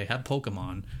Mario and they have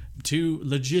Pokemon, two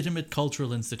legitimate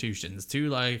cultural institutions, two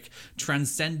like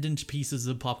transcendent pieces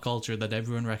of pop culture that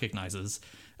everyone recognizes,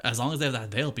 as long as they have that,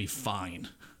 they'll be fine.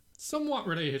 Somewhat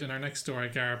related in our next story,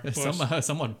 Gar, but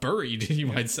somewhat buried, you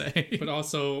might say. But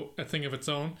also a thing of its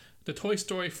own. The Toy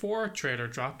Story 4 trailer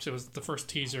dropped. It was the first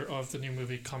teaser of the new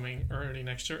movie coming early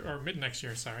next year, or mid next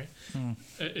year, sorry.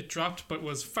 It dropped, but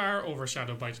was far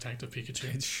overshadowed by Detective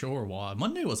Pikachu. It sure was.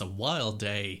 Monday was a wild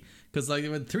day. Because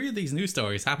like 3 of these news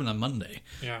stories happened on Monday.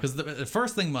 Yeah. Because the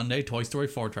first thing Monday, Toy Story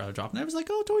 4 trailer dropped, and I was like,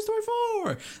 oh, Toy Story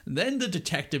 4! Then the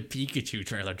Detective Pikachu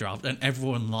trailer dropped, and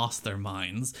everyone lost their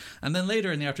minds. And then later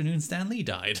in the afternoon, Stan Lee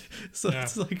died. So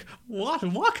it's like, what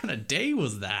kind of day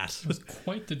was that? It was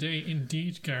quite the day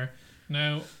indeed, Gar.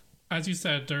 Now, as you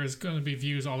said, there's going to be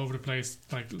views all over the place.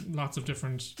 Like, lots of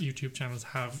different YouTube channels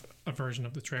have a version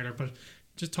of the trailer. But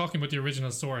just talking about the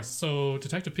original source. So,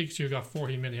 Detective Pikachu got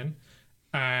 40 million.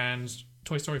 And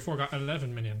Toy Story 4 got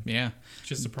 11 million. Yeah.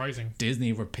 Which is surprising.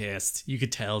 Disney were pissed. You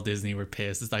could tell Disney were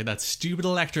pissed. It's like that stupid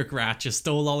electric rat just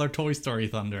stole all our Toy Story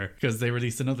thunder because they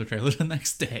released another trailer the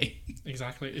next day.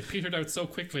 Exactly. It petered out so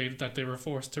quickly that they were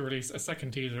forced to release a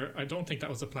second teaser. I don't think that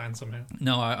was a plan somehow.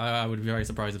 No, I would be very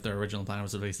surprised if their original plan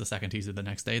was to release the second teaser the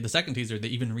next day. The second teaser, they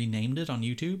even renamed it on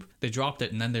YouTube. They dropped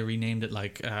it and then they renamed it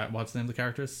like, what's the name of the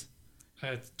characters?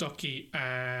 It's Ducky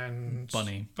and...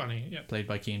 Bunny. Bunny, yeah. Played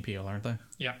by Key and Peele, aren't they?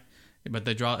 Yeah. But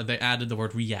they added the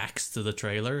word reacts to the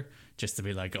trailer just to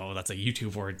be like, oh, that's a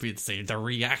YouTube word. They're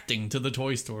reacting to the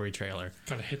Toy Story trailer.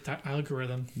 Gotta hit that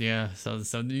algorithm. Yeah, so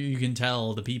you can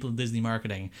tell the people in Disney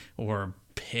marketing were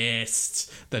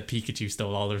pissed that Pikachu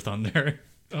stole all their thunder.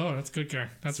 Oh, that's good,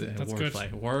 Gar. That's good.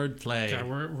 Wordplay. Yeah,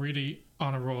 we're really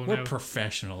on a roll we're now. We're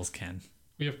professionals, Ken.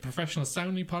 We have a professional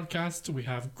sounding podcast. We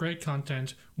have great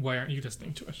content. Why aren't you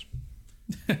listening to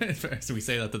it? So we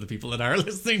say that to the people that are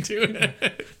listening to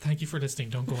it. Thank you for listening.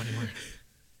 Don't go anywhere.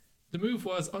 The move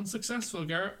was unsuccessful,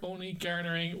 only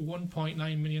garnering 1.9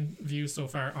 million views so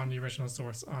far on the original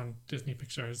source on Disney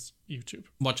Pictures YouTube.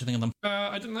 What do you think of them?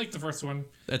 I didn't like the first one.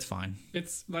 It's fine.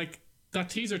 It's like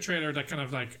that teaser trailer that kind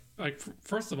of like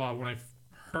first of all, when I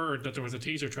heard that there was a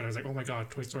teaser trailer, I was like, oh my god,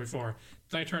 Toy Story 4.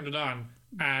 Then I turned it on,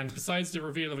 and besides the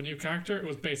reveal of a new character, it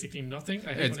was basically nothing.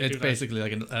 It's basically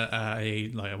like a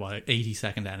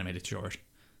 80-second animated short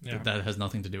that has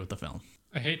nothing to do with the film.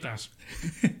 I hate that.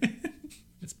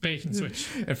 It's bait and switch.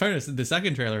 In fairness, the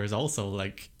second trailer is also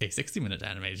like a 60-minute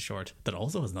animated short that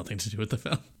also has nothing to do with the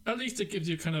film. At least it gives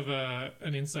you kind of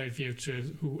an inside view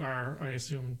to who are, I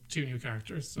assume, 2 new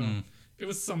characters. So it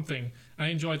was something. I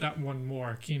enjoyed that one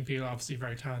more. Key and Peele, obviously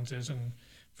very talented and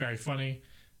very funny.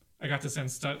 I got the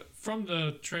sense that from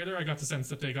the trailer,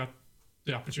 that they got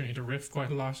the opportunity to riff quite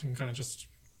a lot and kind of just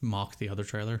mock the other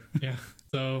trailer. Yeah.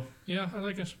 So yeah, I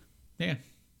like it. Yeah.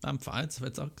 I'm fine. It's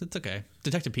okay.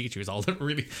 Detective Pikachu is all that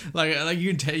really like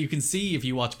you can see if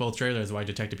you watch both trailers why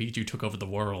Detective Pikachu took over the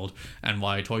world and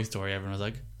why Toy Story everyone was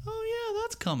like, oh yeah,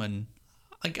 that's coming.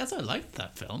 I guess I liked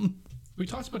that film. We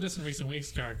talked about this in recent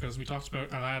weeks, Gar, because we talked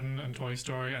about Aladdin and Toy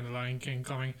Story and The Lion King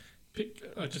coming.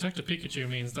 Detective Pikachu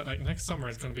means that like next summer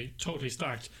it's going to be totally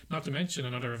stacked. Not to mention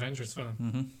another Avengers film.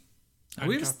 Mm-hmm.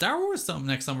 We have Star Wars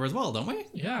next summer as well, don't we?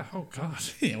 Yeah. Oh God.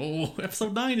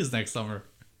 Episode 9 is next summer.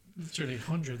 Literally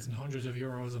hundreds and hundreds of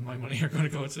euros of my money are going to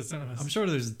go to the cinemas. I'm sure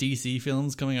there's DC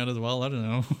films coming out as well. I don't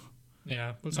know.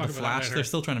 Yeah, we'll talk about Flash. That later. They're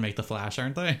still trying to make the Flash,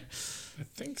 aren't they? I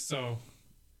think so.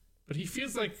 But he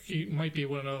feels like he might be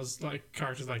one of those like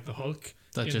characters like the Hulk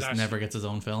that just never gets his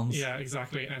own films. Yeah,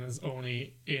 exactly, and is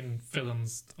only in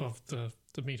films of the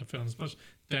meet-up films. But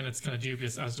then it's kind of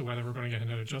dubious as to whether we're going to get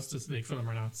another Justice League film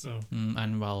or not. So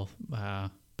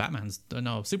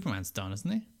Superman's done,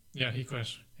 isn't he? Yeah, he quit.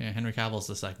 Yeah, Henry Cavill's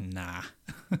just like, nah.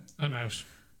 I'm out.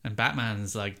 And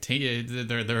Batman's like,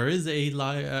 there is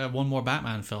a one more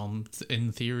Batman film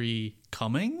in theory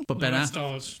coming, but Ben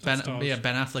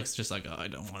Affleck's just like, oh, I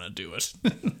don't want to do it.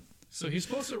 So he's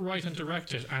supposed to write and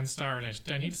direct it and star in it.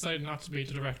 Then he decided not to be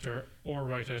the director or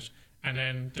write it. And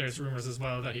then there's rumors as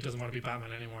well that he doesn't want to be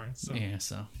Batman anymore. So. Yeah,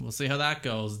 so we'll see how that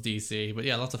goes, DC. But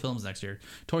yeah, lots of films next year.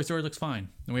 Toy Story looks fine,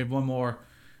 and we have one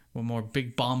more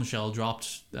big bombshell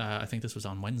dropped. I think this was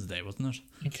on Wednesday, wasn't it?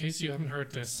 In case you haven't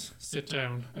heard this, sit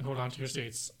down and hold on to your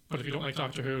seats. But if you don't like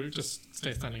Doctor Who, just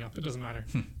stay standing up. It doesn't matter.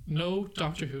 No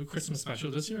Doctor Who Christmas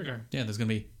special this year, Gar. Yeah, there's going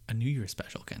to be a New Year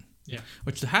special, Ken. Yeah.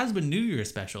 Which there has been New Year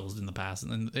specials in the past,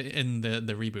 in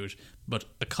the reboot, but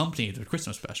accompanied with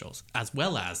Christmas specials, as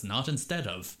well as, not instead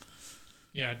of.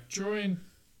 Yeah, during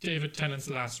David Tennant's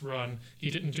last run, he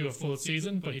didn't do a full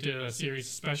season, but he did a series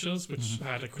of specials, which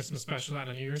had a Christmas special and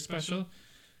a New Year special.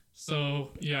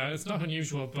 So yeah, it's not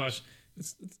unusual, but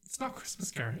it's not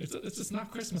Christmas, Gar. It's just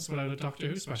not Christmas without a Doctor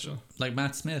Who special. Like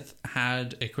Matt Smith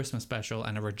had a Christmas special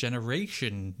and a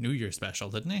Regeneration New Year special,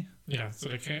 didn't he? Yeah, so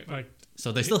they can't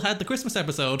So they still had the Christmas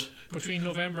episode between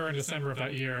November and December of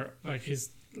that year. Like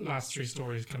his last 3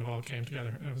 stories kind of all came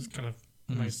together. It was kind of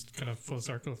Nice kind of full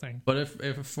circle thing. But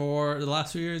if for the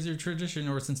last few years your tradition,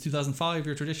 or since 2005,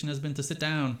 your tradition has been to sit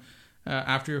down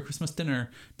after your Christmas dinner,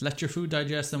 let your food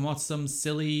digest and watch some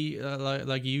silly,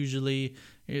 like usually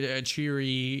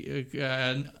cheery,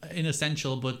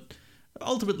 inessential but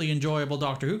ultimately enjoyable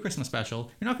Doctor Who Christmas special,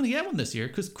 you're not going to get one this year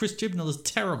because Chris Chibnall is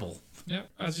terrible. Yeah,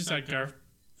 as you said, Gareth,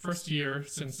 first year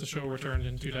since the show returned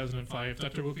in 2005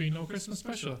 that there will be no Christmas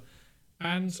special.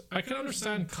 And I can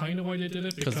understand kind of why they did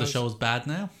it. Because the show's bad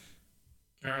now?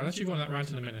 I'll let you go on that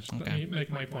rant in a minute. Okay. Let me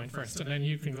make my point first, and then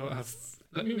you can go have...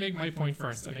 Let me make my point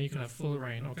first, and then you can have full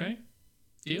reign, okay?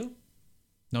 Deal?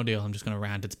 No deal, I'm just going to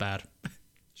rant, it's bad.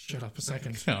 Shut up a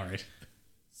second. Alright.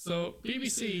 So,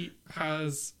 BBC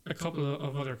has a couple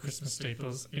of other Christmas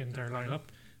staples in their lineup,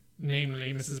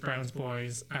 namely Mrs. Brown's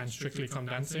Boys and Strictly Come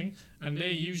Dancing, and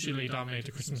they usually dominate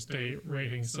the Christmas Day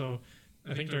ratings, so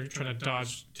I think they're trying to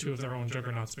dodge two of their own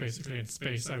juggernauts, basically, and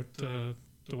space out the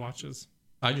watches.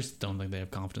 I just don't think they have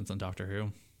confidence in Doctor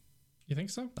Who. You think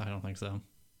so? I don't think so.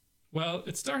 Well,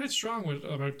 it started strong with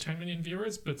about 10 million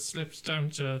viewers, but slipped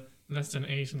down to less than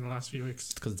 8 in the last few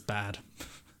weeks. It's because it's bad.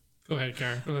 Go ahead,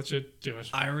 Gar. We'll let you do it.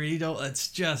 I really don't. It's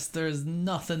just there's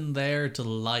nothing there to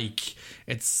like.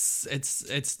 It's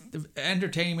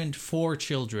entertainment for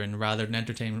children rather than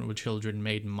entertainment with children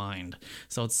made in mind.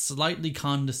 So it's slightly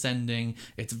condescending.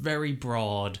 It's very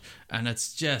broad, and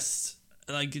it's just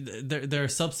like their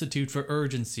substitute for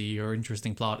urgency or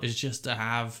interesting plot is just to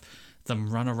have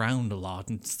them run around a lot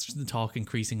and talk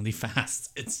increasingly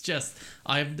fast. It's just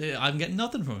I'm getting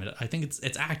nothing from it. I think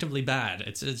it's actively bad.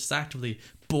 It's actively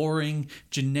boring,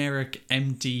 generic,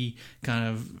 empty kind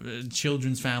of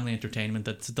children's family entertainment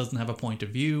that doesn't have a point of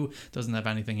view, doesn't have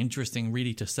anything interesting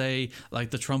really to say. Like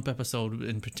the Trump episode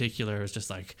in particular is just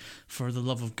like, for the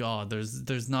love of God,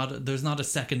 there's not a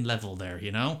second level there,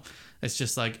 you know? It's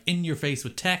just like in your face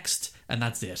with text, and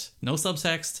that's it. No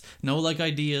subtext, no like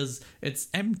ideas. It's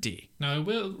empty. Now, I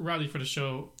will rally for the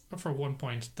show for one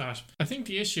point that I think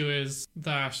the issue is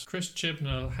that Chris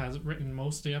Chibnall has written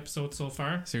most of the episodes so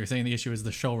far. So you're saying the issue is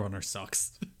the showrunner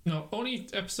sucks? No, only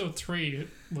episode 3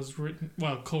 was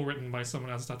co-written by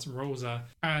someone else, that's Rosa.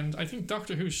 And I think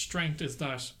Doctor Who's strength is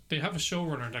that they have a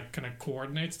showrunner that kind of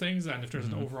coordinates things, and if there's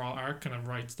an overall arc, kind of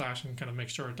writes that and kind of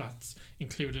makes sure that's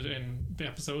included in the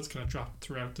episodes, kind of dropped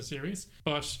throughout the series.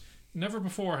 But never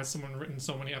before has someone written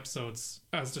so many episodes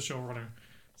as the showrunner.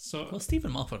 So, well,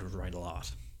 Stephen Moffat would write a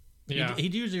lot. Yeah.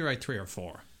 He'd usually write 3 or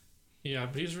 4. Yeah,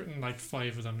 but he's written like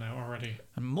 5 of them now already.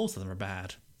 And most of them are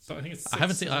bad. So I think it's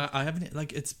 6. I haven't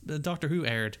like it's Doctor Who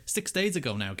aired 6 days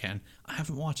ago now, Ken. I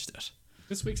haven't watched it.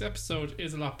 This week's episode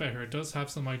is a lot better. It does have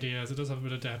some ideas. It does have a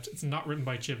bit of depth. It's not written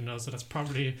by Chibnall, so that's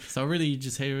probably... So really, you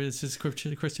just say it's just Chris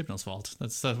Chibnall's fault.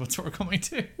 That's what we're coming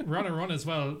to. Run as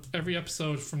well. Every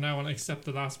episode from now on, except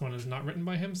the last one, is not written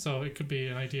by him, so it could be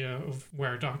an idea of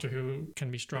where Doctor Who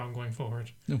can be strong going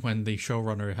forward. When the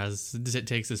showrunner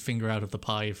takes his finger out of the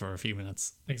pie for a few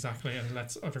minutes. Exactly, and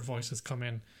lets other voices come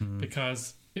in.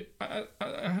 Because... I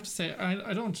have to say,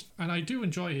 I don't... And I do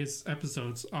enjoy his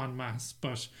episodes en masse,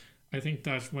 but... I think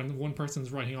that when one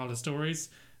person's writing all the stories,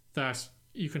 that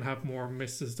you can have more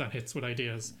misses than hits with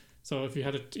ideas. So if you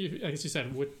had as you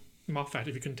said, with Moffat,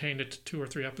 if you contained it to 2 or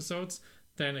 3 episodes,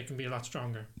 then it can be a lot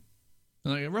stronger.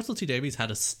 Like Russell T Davies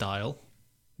had a style,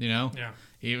 you know? Yeah.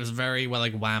 He was very well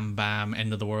like wham bam,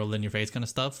 end of the world in your face kind of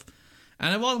stuff.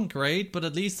 And it wasn't great, but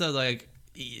at least like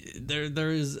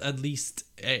there is at least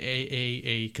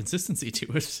a consistency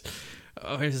to it.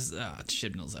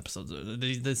 Chibnall's episodes.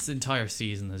 This entire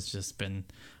season has just been...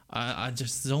 I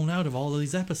just zone out of all of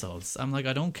these episodes. I'm like,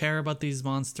 I don't care about these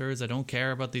monsters. I don't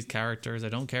care about these characters. I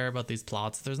don't care about these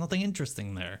plots. There's nothing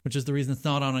interesting there. Which is the reason it's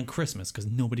not on Christmas, because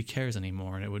nobody cares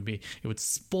anymore, and it would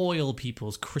spoil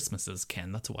people's Christmases,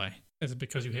 Ken. That's why. Is it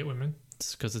because you hate women?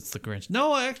 It's because it's the Grinch.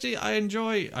 No, I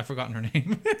enjoy... I've forgotten her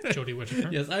name. Jodie Whittaker.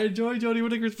 Yes, I enjoy Jodie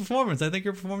Whittaker's performance. I think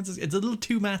her performance it's a little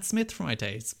too Matt Smith for my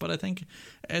taste, but I think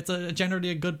it's generally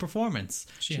a good performance.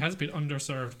 She has been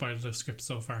underserved by the script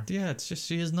so far. Yeah, it's just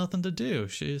she has nothing to do.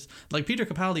 She's like Peter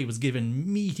Capaldi was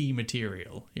given meaty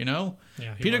material, you know?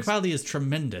 Yeah, Peter Capaldi is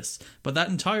tremendous, but that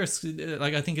entire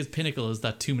like I think his pinnacle is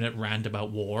that 2-minute rant about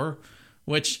war.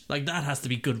 Which, like, that has to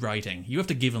be good writing. You have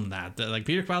to give him that. Like,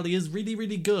 Peter Capaldi is really,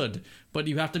 really good, but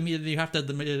you have to have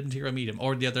the material meet him.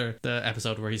 Or the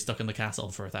episode where he's stuck in the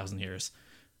castle for 1,000 years.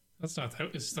 That's not how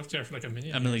it's stuck there for like a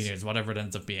million years, whatever it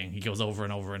ends up being. He goes over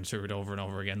and over and through it over and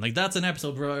over again. Like, that's an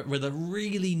episode with a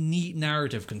really neat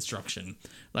narrative construction.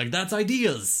 Like, that's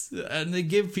ideas. And they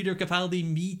give Peter Capaldi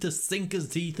meat to sink his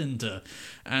teeth into.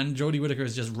 And Jodie Whittaker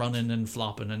is just running and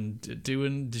flopping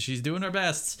and she's doing her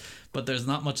best, but there's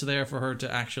not much there for her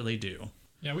to actually do.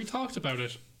 Yeah, we talked about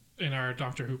it in our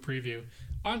Doctor Who preview.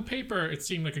 On paper, it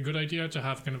seemed like a good idea to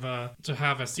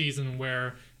have a season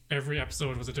where every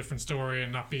episode was a different story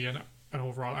and not be an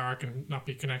overall arc and not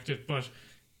be connected, but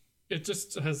it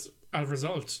just has, as a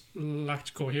result,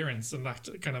 lacked coherence and lacked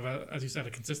kind of as you said,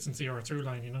 a consistency or a through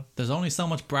line, you know? There's only so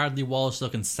much Bradley Walsh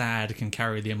looking sad can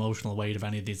carry the emotional weight of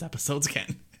any of these episodes,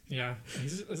 Ken. Yeah,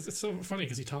 it's so funny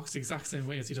because he talks the exact same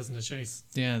way as he does in The Chase.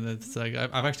 Yeah, that's like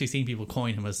I've actually seen people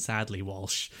coin him as Sadly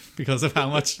Walsh because of how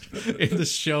much in the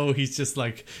show he's just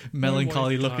like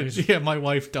melancholy looking. Died. Yeah, my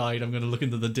wife died. I'm going to look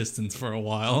into the distance for a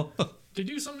while. They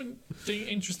do something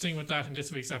interesting with that in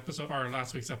this week's episode or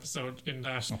last week's episode, in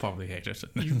that I'll probably hate it.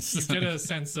 you get a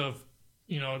sense of,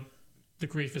 you know, the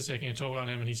grief is taking a toll on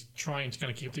him and he's trying to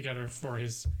kind of keep together for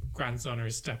his grandson or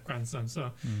his step grandson.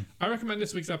 So I recommend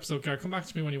this week's episode, Gar. Come back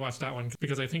to me when you watch that one,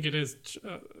 because I think it is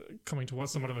coming to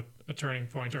somewhat of a turning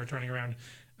point or a turning around,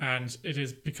 and it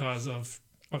is because of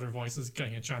other voices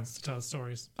getting a chance to tell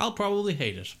stories. I'll probably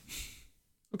hate it.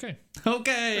 Okay.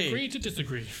 Okay. Agree to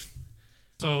disagree.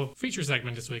 So, feature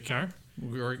segment this week, Gar.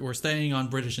 We're staying on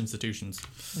British institutions.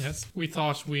 Yes, we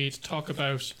thought we'd talk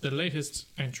about the latest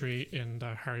entry in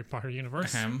the Harry Potter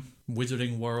universe.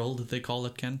 Wizarding World, they call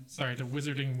it, Ken. Sorry, the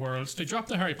Wizarding World. They dropped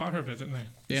the Harry Potter bit, didn't they?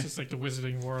 Yeah. It's just like the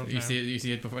Wizarding World now. You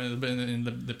see it before in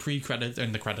the pre-credits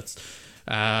and the credits.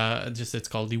 It's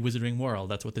called the Wizarding World.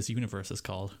 That's what this universe is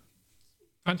called.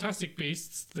 Fantastic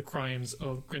Beasts: The Crimes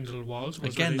of Grindelwald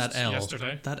was Again, released that L.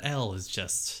 yesterday. That L is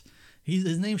just...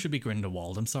 his name should be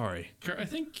Grindelwald. I'm sorry. I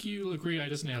think you'll agree I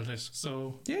just nailed it.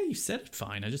 So Yeah, you said it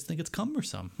fine. I just think it's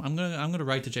cumbersome. I'm gonna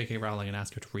write to J.K. Rowling and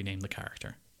ask her to rename the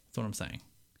character. That's what I'm saying.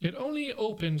 it only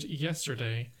opened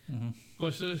yesterday,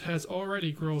 but it has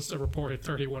already grossed a reported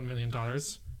 $31 million.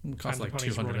 It costs like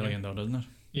 $200 million though, doesn't it?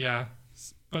 Yeah,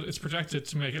 but it's projected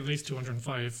to make at least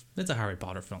 205. It's a Harry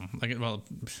Potter film. Like, well,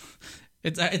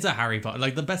 it's a Harry Potter.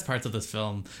 Like, the best parts of this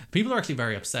film, people are actually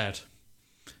very upset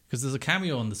because there's a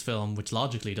cameo in this film which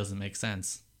logically doesn't make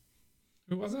sense.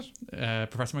 Who was it?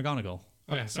 Professor McGonagall.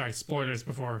 Oh yeah, sorry, spoilers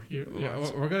before you. Yeah,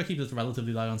 We're gonna keep this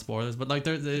relatively light on spoilers, but like,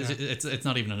 it's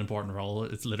not even an important role.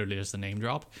 It's literally just a name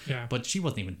drop. Yeah. But she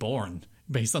wasn't even born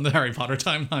based on the Harry Potter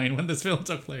timeline when this film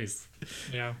took place.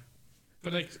 Yeah.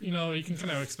 But, like, you know, you can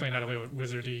kind of explain that away with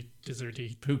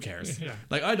dizzardy. Who cares? Yeah.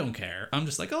 Like, I don't care. I'm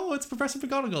just like, oh, it's Professor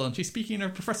McGonagall, and she's speaking in her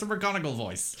Professor McGonagall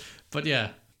voice. But yeah.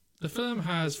 The film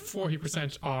has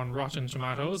 40% on Rotten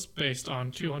Tomatoes based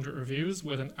on 200 reviews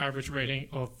with an average rating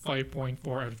of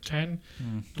 5.4 out of 10.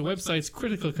 The website's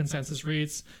critical consensus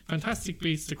reads, Fantastic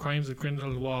Beasts: The Crimes of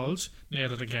Grindelwald,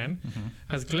 nailed it again,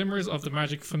 has glimmers of the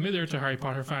magic familiar to Harry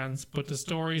Potter fans, but the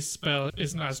story's spell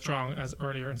isn't as strong as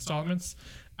earlier installments.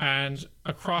 And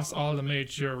across all the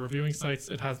major reviewing sites,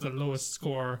 it has the lowest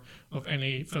score of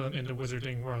any film in the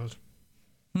Wizarding world.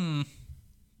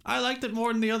 I liked it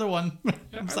more than the other one.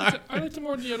 I'm sorry. I liked it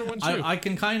more than the other one too. I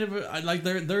can kind of like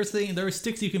there are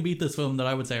sticks you can beat this film that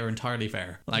I would say are entirely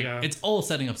fair. Like, it's all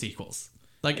setting up sequels.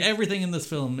 Like, everything in this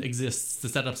film exists to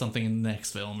set up something in the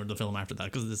next film or the film after that,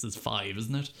 because this is 5,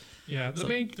 isn't it? Yeah, the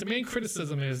main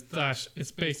criticism is that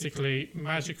it's basically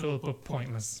magical but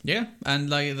pointless. Yeah, and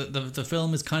like the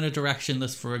film is kind of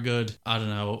directionless for a good, I don't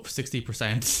know,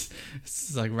 60%.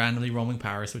 It's like randomly roaming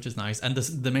Paris, which is nice, and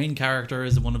the main character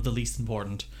is one of the least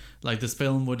important. Like, this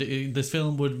film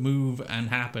would move and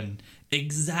happen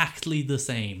exactly the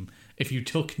same if you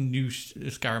took Newt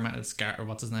Scamander.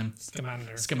 What's his name?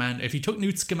 Scamander. If you took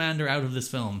Newt Scamander out of this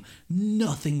film,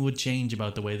 nothing would change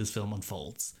about the way this film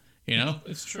unfolds. You know?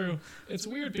 It's true. It's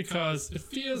weird because it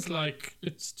feels like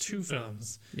it's 2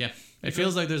 films. Yeah. It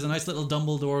feels like there's a nice little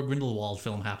Dumbledore Grindelwald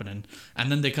film happening,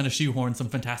 and then they kind of shoehorn some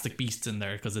Fantastic Beasts in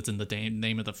there because it's in the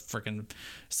name of the freaking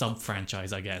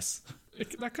sub-franchise, I guess.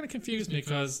 That kind of confused me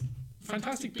because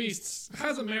Fantastic Beasts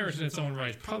has a merit in its own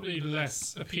right, probably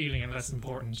less appealing and less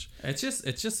important. It's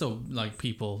just so, like,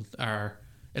 people are...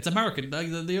 It's American. Like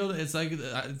it's like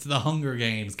it's the Hunger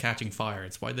Games catching fire.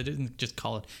 It's why they didn't just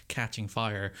call it Catching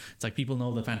Fire. It's like people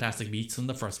know the Fantastic Beasts in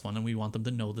the first one, and we want them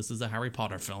to know this is a Harry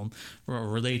Potter film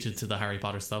related to the Harry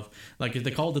Potter stuff. Like, if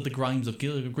they called it The Crimes of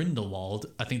Grindelwald,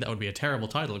 I think that would be a terrible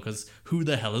title, because who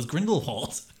the hell is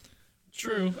Grindelwald?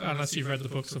 True, unless you've read the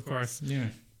books, of course. Yeah.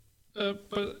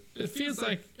 But it feels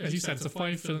like, as you said, it's a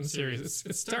 5-film series.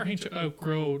 It's starting to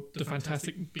outgrow the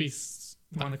Fantastic Beasts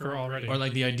moniker already. Or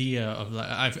like the idea of,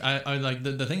 like, I like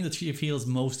the thing that she feels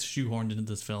most shoehorned into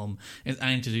this film is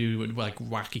anything to do with, like,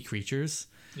 wacky creatures.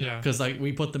 Yeah. Because, like,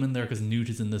 we put them in there because Newt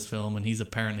is in this film and he's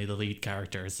apparently the lead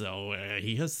character, so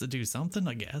he has to do something,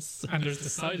 I guess. And there's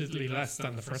decidedly less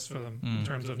than the first film in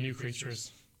terms of new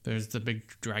creatures. There's the big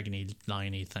dragony,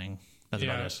 liony thing. That's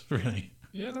about it, really.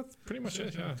 Yeah, that's pretty much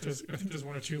it. Yeah, I think there's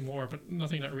one or two more, but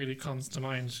nothing that really comes to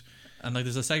mind. And like,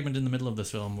 there's a segment in the middle of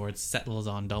this film where it settles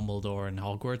on Dumbledore and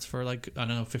Hogwarts for like, I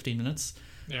don't know, 15 minutes.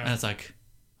 Yeah. And it's like,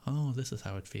 oh, this is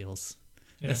how it feels.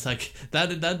 Yeah. It's like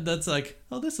that's like,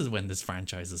 oh, this is when this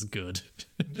franchise is good.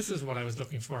 This is what I was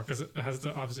looking for, because it has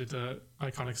obviously the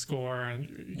iconic score, and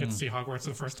you get to see Hogwarts for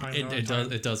the first time.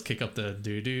 It does kick up the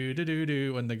do do do do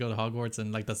do when they go to Hogwarts,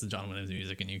 and like, that's the John Williams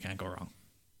music, and you can't go wrong.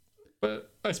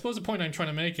 But I suppose the point I'm trying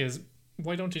to make is,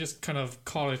 why don't you just kind of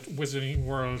call it Wizarding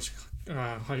World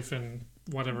hyphen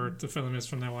whatever the film is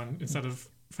from now on, instead of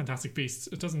Fantastic Beasts?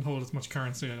 It doesn't hold as much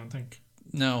currency, I don't think.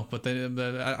 No, but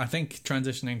I think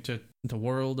transitioning to the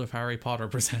World of Harry Potter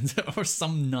Presents or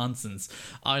some nonsense.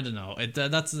 I don't know.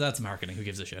 That's marketing. Who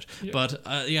gives a shit? Yeah. But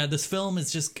this film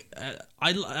is just.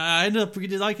 I ended up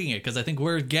really liking it because I think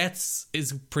where it gets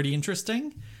is pretty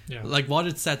interesting. Yeah. Like, what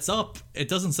it sets up, it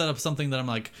doesn't set up something that I'm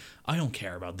like, I don't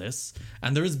care about this.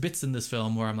 And there is bits in this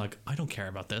film where I'm like, I don't care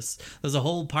about this. There's a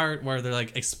whole part where they're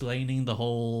like explaining the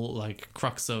whole like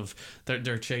crux of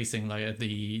they're chasing like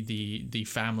the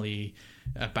family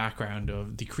background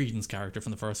of the Credence character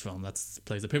from the first film that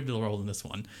plays a pivotal role in this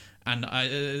one. And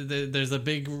there's a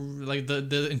big like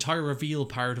the entire reveal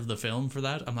part of the film for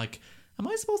that. I'm like, am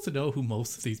I supposed to know who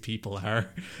most of these people are?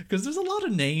 Because there's a lot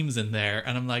of names in there,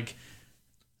 and I'm like,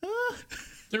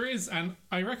 There is, and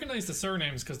I recognize the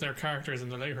surnames because they're characters in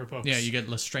the later books. Yeah, you get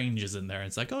Lestranges in there.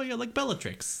 It's like, oh yeah, like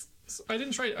Bellatrix. I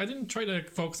didn't try to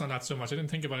focus on that so much. I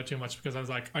didn't think about it too much because I was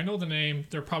like, I know the name.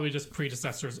 They're probably just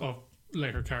predecessors of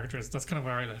later characters. That's kind of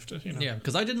where I left it. You know? Yeah,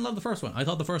 because I didn't love the first one. I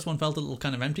thought the first one felt a little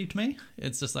kind of empty to me.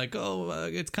 It's just like,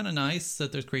 it's kind of nice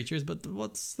that there's creatures, but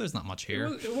there's not much here.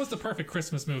 It was the perfect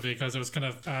Christmas movie because it was kind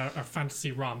of a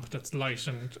fantasy romp that's light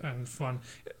and fun.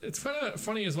 It's kind of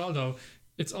funny as well, though.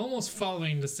 It's almost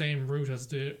following the same route as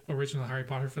the original Harry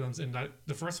Potter films, in that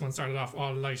the first one started off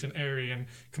all light and airy and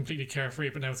completely carefree,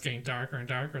 but now it's getting darker and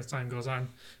darker as time goes on.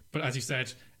 But as you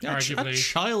said, arguably... A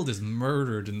child is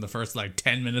murdered in the first,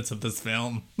 10 minutes of this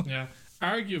film. Yeah.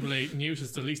 Arguably, Newt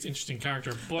is the least interesting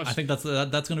character, but... I think that's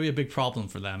going to be a big problem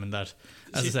for them, in that,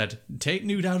 as I said, take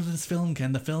Newt out of this film,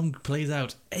 Ken. The film plays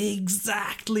out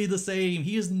exactly the same.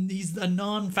 He's a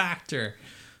non-factor.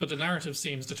 But the narrative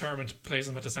seems determined, plays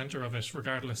him at the centre of it,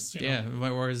 regardless. You know? Yeah,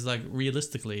 whereas,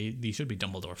 realistically, these should be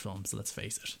Dumbledore films, let's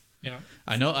face it. Yeah.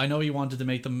 I know he wanted to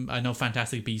make them... I know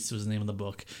Fantastic Beasts was the name of the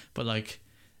book, but,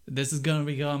 this is going to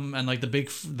become... And,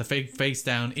 the fake face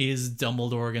down is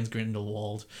Dumbledore against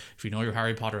Grindelwald. If you know your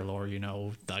Harry Potter lore, you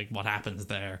know, what happens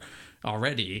there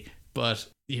already. But,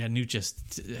 yeah, Newt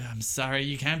just... I'm sorry,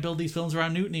 you can't build these films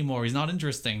around Newt anymore. He's not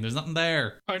interesting. There's nothing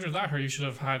there. Either that, or you should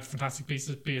have had Fantastic Beasts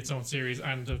be its own series,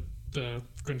 and the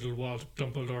Grindelwald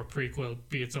Dumbledore prequel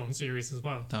be its own series as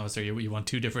well. Oh, so you want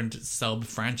two different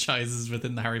sub-franchises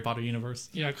within the Harry Potter universe?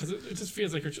 Yeah, because it just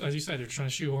feels like, as you said, you're trying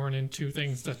to shoehorn in two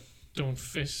things that don't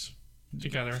fit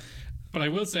together. But I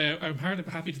will say, I'm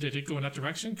happy that they did go in that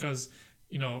direction, because...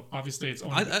 You know, obviously it's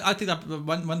only... I think that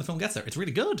when the film gets there, it's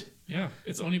really good. Yeah,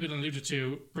 it's only been alluded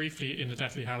to briefly in the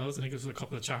Deathly Hallows. I think it was a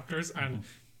couple of chapters, and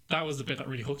that was the bit that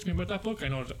really hooked me about that book. I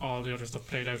know that all the other stuff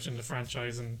played out in the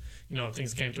franchise, and, you know,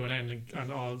 things came to an end,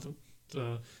 and all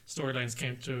the storylines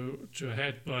came to a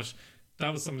head, but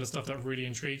that was some of the stuff that really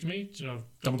intrigued me. You know,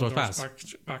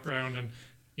 Dumbledore's background, and,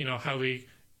 you know, how he...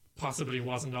 possibly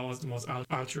wasn't always the most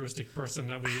altruistic person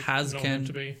that we know him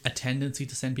to be. A tendency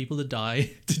to send people to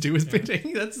die to do his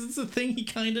bidding. That's a thing he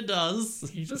kind of does.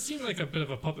 He just seemed like a bit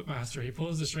of a puppet master. He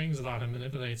pulls the strings a lot and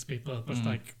manipulates people, but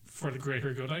for the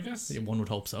greater good, I guess. Yeah, one would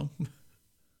hope so.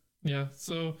 Yeah,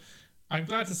 so I'm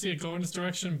glad to see it go in this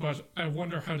direction, but I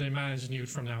wonder how they manage Newt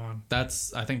from now on.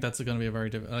 I think that's going to be a very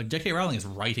different... J.K. Rowling is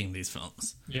writing these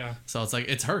films. Yeah. So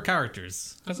it's her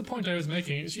characters. That's the point I was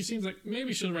making. She seems like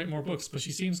maybe she'll write more books, but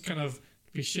she seems kind of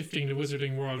be shifting the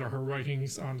Wizarding World, or her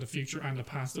writings on the future and the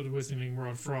past of the Wizarding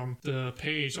World, from the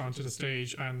page onto the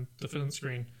stage and the film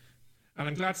screen. And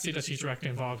I'm glad to see that she's directly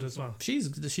involved as well. She's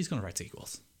going to write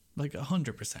sequels.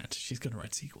 100%. She's going to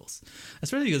write sequels.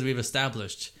 Especially because we've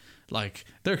established...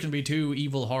 there can be two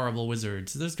evil, horrible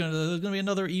wizards. There's gonna be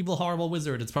another evil, horrible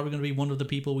wizard. It's probably gonna be one of the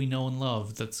people we know and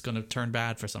love that's gonna turn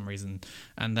bad for some reason.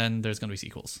 And then there's gonna be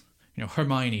sequels. You know,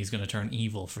 Hermione's gonna turn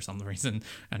evil for some reason,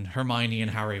 and Hermione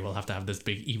and Harry will have to have this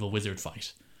big evil wizard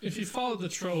fight. If you follow the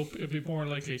trope, it'd be more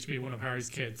likely to be one of Harry's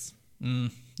kids.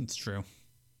 It's true.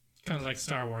 Kind of like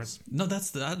Star Wars. No,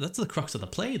 that's the crux of the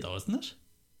play, though, isn't it?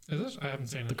 Is it? I haven't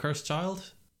seen it. The Cursed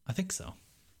Child? I think so.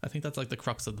 I think that's the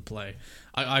crux of the play.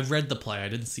 I've read the play. I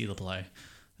didn't see the play.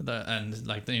 And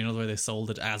the way they sold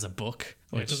it as a book.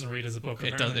 It doesn't read as a book.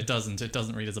 It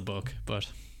doesn't read as a book. But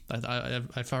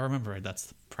if I remember right, that's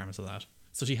the premise of that.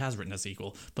 So she has written a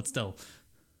sequel, but still.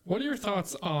 What are your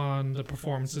thoughts on the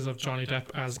performances of Johnny Depp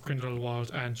as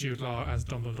Grindelwald and Jude Law as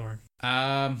Dumbledore?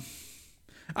 I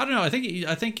don't know. I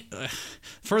think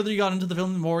further you got into the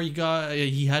film, the more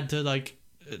he had to like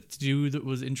to do that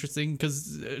was interesting,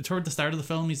 because toward the start of the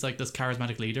film he's like this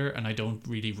charismatic leader, and I don't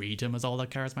really read him as all that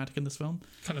charismatic in this film.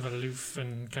 Kind of aloof,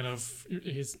 and kind of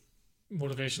his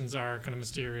motivations are kind of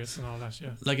mysterious and all that.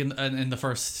 Yeah, like in the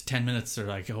first 10 minutes they're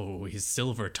like, oh, his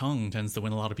silver tongue tends to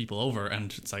win a lot of people over,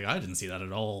 and it's like I didn't see that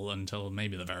at all until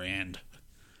maybe the very end.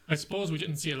 I suppose we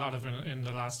didn't see a lot of it in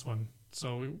the last one.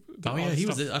 So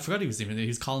I forgot he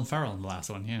was Colin Farrell in the last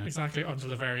one. Yeah, exactly, until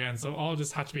the very end. So all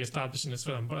this had to be established in this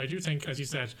film. But I do think, as you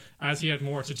said, as he had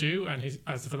more to do, and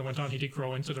as the film went on, he did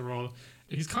grow into the role.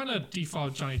 He's kind of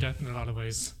default Johnny Depp in a lot of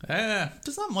ways.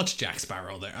 There's not much Jack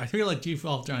Sparrow there. I feel like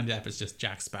default Johnny Depp is just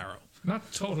Jack Sparrow. Not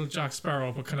total Jack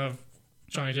Sparrow, but kind of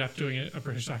Johnny Depp doing a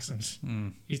British accent.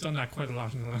 He's done that quite a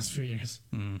lot in the last few years.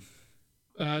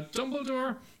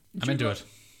 Dumbledore. I'm into it.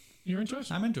 You're into it?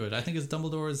 I'm into it. I think his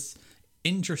Dumbledore is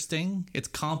interesting. It's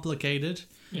complicated.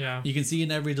 Yeah. You can see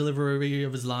in every delivery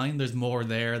of his line there's more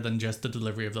there than just the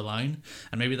delivery of the line,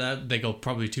 and maybe that they go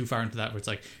probably too far into that, where it's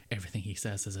like everything he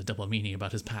says is a double meaning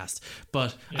about his past.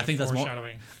 But I think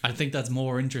that's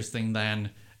more interesting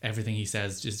than everything he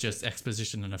says is just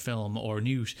exposition in a film, or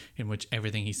Newt, in which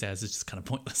everything he says is just kind of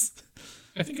pointless.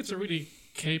 I think it's a really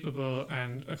capable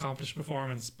and accomplished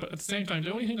performance, but at the same time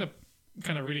the only thing that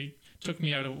kind of really took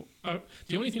me out of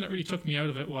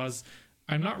it was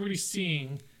I'm not really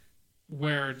seeing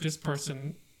where this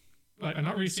person, like, I'm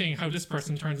not really seeing how this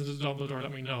person turns into the Dumbledore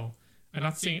that we know. I'm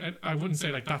not seeing. I wouldn't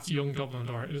say like that's young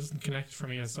Dumbledore. It doesn't connect for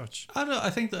me as such. I don't know. I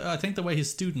think the way his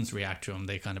students react to him,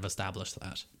 they kind of establish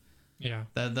that. Yeah.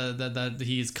 That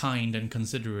he is kind and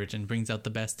considerate and brings out the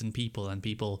best in people, and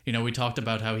people, you know, we talked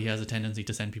about how he has a tendency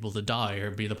to send people to die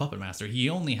or be the puppet master. He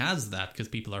only has that because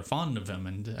people are fond of him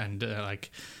and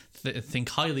think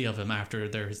highly of him after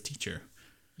they're his teacher.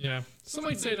 Yeah. Some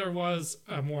might say there was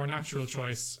a more natural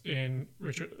choice in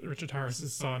Richard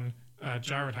Harris's son,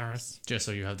 Jared Harris. Just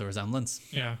so you have the resemblance.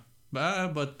 Yeah.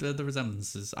 But the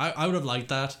resemblances, I would have liked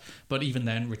that, but even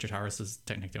then, Richard Harris is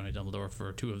technically only Dumbledore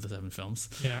for 2 of the 7 films.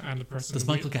 Yeah, and the person... Does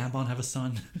Michael Gambon have a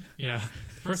son? Yeah,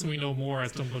 the person we know more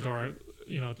as Dumbledore,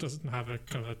 you know, doesn't have a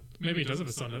kind of a... Maybe he does have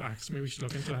a son that acts. Maybe we should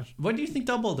look into that. What do you think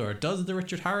Dumbledore? Does the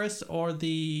Richard Harris or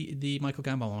the Michael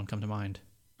Gambon one come to mind?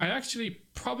 I actually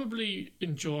probably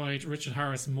enjoyed Richard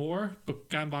Harris more, but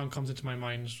Gambon comes into my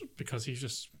mind because he's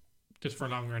just... did for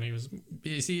longer, and he was...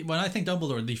 You see, when I think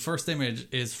Dumbledore, the first image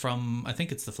is from, I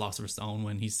think it's the Philosopher's Stone,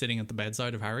 when he's sitting at the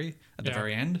bedside of Harry at the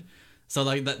very end. So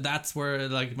like that's where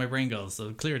like my brain goes.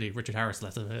 So clearly Richard Harris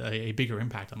left a bigger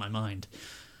impact on my mind.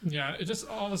 Yeah, it just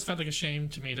always felt like a shame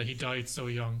to me that he died so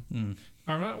young.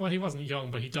 Or, well, he wasn't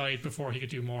young, but he died before he could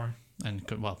do more. And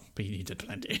he did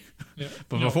plenty. Yeah.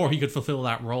 But before he could fulfill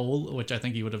that role, which I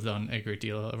think he would have done a great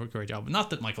job.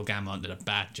 Not that Michael Gambon did a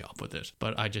bad job with it,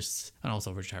 but and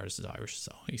also Richard Harris is Irish,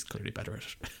 so he's clearly better at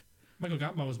it. Michael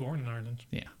Gambon was born in Ireland.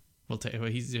 Yeah,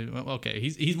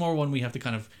 he's more one we have to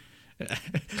kind of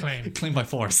claim by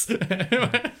force.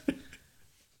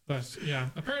 But yeah,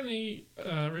 apparently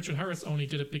Richard Harris only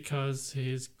did it because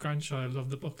his grandchild loved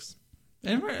the books.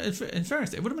 In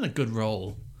fairness, it would have been a good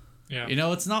role. Yeah. You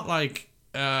know, it's not like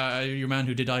your man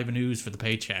who did Ivan Ooze for the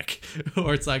paycheck,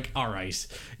 or it's like, all right,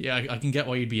 yeah, I can get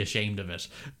why you'd be ashamed of it,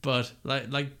 but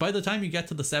like by the time you get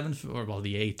to the 7th or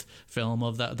the 8th film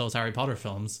of those Harry Potter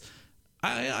films,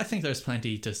 I think there's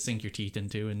plenty to sink your teeth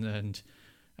into and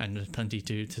plenty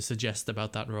to suggest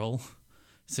about that role.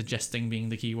 Suggesting being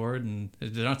the key word, and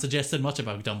they're not suggesting much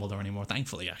about Dumbledore anymore,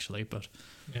 thankfully, actually, but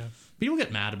yeah, people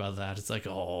get mad about that. It's like,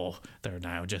 oh, they're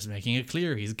now just making it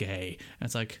clear he's gay, and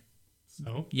it's like,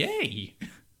 so yay.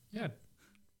 Yeah,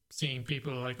 seeing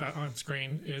people like that on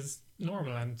screen is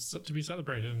normal and to be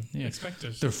celebrated and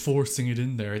expected. They're forcing it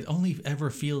in there. It only ever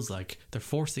feels like they're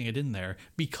forcing it in there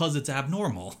because it's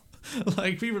abnormal.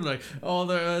 Like, people are like,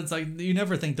 it's like, you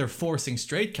never think they're forcing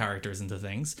straight characters into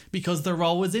things because they're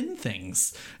always in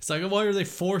things. It's like, why are they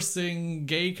forcing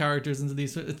gay characters into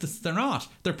these? They're not.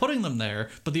 They're putting them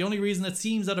there, but the only reason it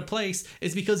seems out of place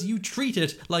is because you treat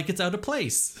it like it's out of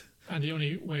place. And the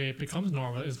only way it becomes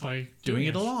normal is by doing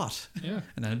it a lot. Yeah.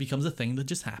 And then it becomes a thing that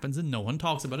just happens and no one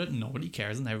talks about it and nobody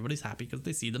cares and everybody's happy because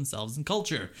they see themselves in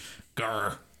culture.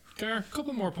 Grr. Gar, a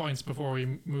couple more points before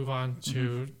we move on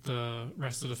to the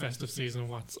rest of the festive season,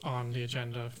 what's on the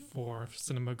agenda for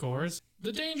cinema goers.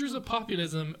 The dangers of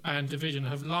populism and division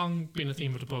have long been a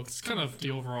theme of the book. It's kind of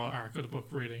the overall arc of the book,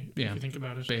 really, if you think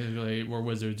about it. Basically, we're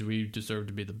wizards, we deserve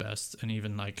to be the best. And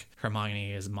even like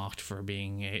Hermione is mocked for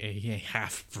being a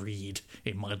half-breed,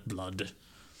 a mudblood.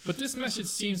 But this message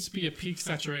seems to be a peak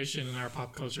saturation in our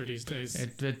pop culture these days.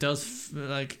 It does,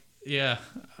 like, yeah.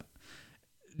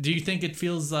 Do you think it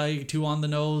feels like too on the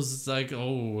nose? It's like,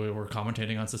 oh, we're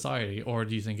commentating on society. Or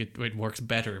do you think it works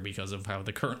better because of how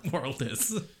the current world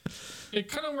is? It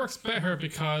kind of works better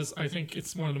because I think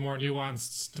it's one of the more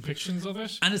nuanced depictions of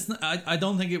it. And it's not, I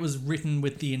don't think it was written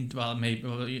with the, well, maybe,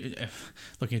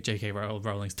 looking at J.K.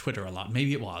 Rowling's Twitter a lot,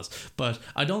 maybe it was, but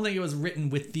I don't think it was written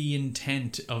with the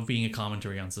intent of being a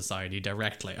commentary on society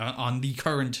directly, on the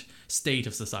current state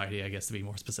of society, I guess, to be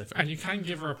more specific. And you can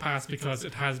give her a pass because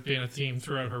it has been a theme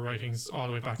throughout her writings all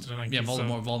the way back to the 90s. Yeah,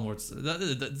 Voldemort's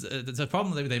that's a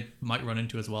problem that they might run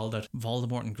into as well, that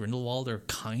Voldemort and Grindelwald are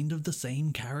kind of the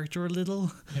same character a little.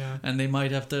 Yeah. And they might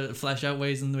have to flesh out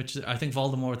ways in which I think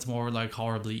Voldemort's more like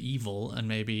horribly evil and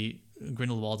maybe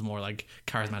Grindelwald's more like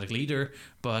charismatic leader,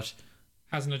 but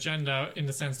has an agenda in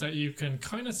the sense that you can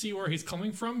kind of see where he's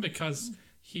coming from because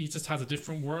he just has a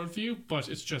different worldview, but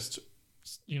it's just,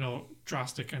 you know,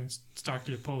 drastic and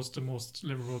starkly opposed to most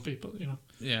liberal people, you know.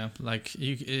 Yeah, like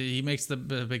he makes the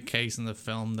big case in the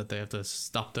film that they have to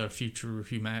stop the future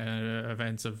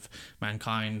events of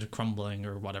mankind crumbling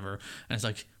or whatever, and it's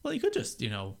like, well, you could just, you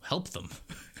know, help them.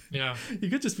 Yeah, you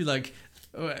could just be like,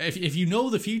 if you know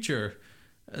the future,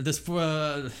 this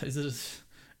is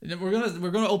it.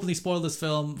 We're gonna openly spoil this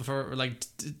film for like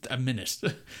a minute.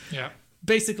 Yeah.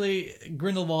 Basically,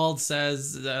 Grindelwald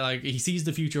says like he sees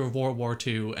the future of World War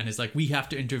II and is like, we have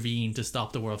to intervene to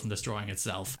stop the world from destroying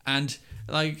itself. And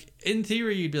like in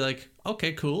theory, you'd be like,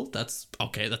 okay, cool, that's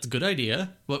a good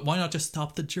idea. But why not just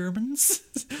stop the Germans?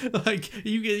 Like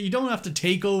you don't have to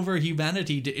take over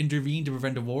humanity to intervene to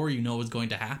prevent a war you know is going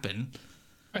to happen.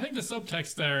 I think the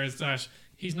subtext there is that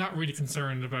he's not really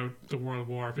concerned about the World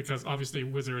War because obviously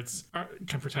wizards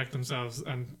can protect themselves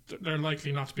and they're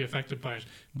likely not to be affected by it.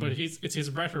 But it's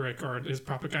his rhetoric or his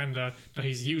propaganda that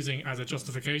he's using as a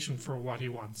justification for what he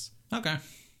wants. Okay.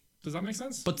 Does that make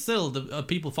sense? But still, the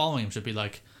people following him should be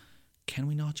like, can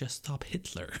we not just stop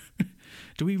Hitler?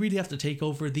 Do we really have to take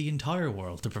over the entire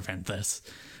world to prevent this?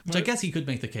 Which I guess he could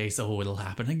make the case, oh, it'll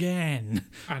happen again.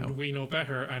 And we know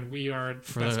better, and we are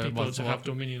the best people to have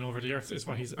dominion over the earth, is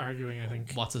what he's arguing, I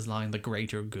think. What's his line? The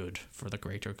greater good, for the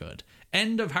greater good.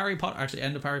 End of Harry Potter. Actually,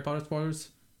 end of Harry Potter spoilers.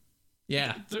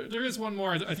 Yeah. There is one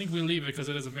more. I think we'll leave it because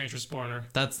it is a major spoiler.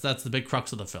 That's the big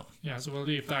crux of the film. Yeah, so we'll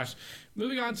leave that.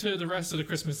 Moving on to the rest of the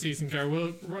Christmas season, Gar,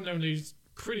 we'll run down these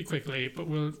pretty quickly, but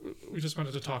we just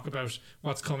wanted to talk about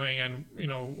what's coming and, you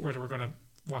know, whether we're going to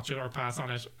watch it or pass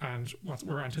on it and what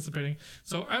we're anticipating.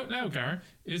 So out now, Gar,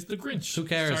 is The Grinch. Who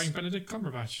cares? Starring Benedict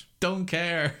Cumberbatch. Don't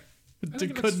care.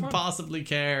 Couldn't possibly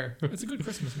care. It's a good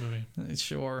Christmas movie.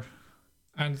 Sure.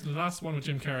 And the last one with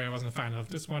Jim Carrey I wasn't a fan of.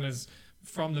 This one is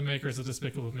from the makers of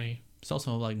Despicable Me. It's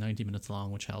also like 90 minutes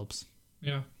long, which helps.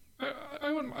 Yeah.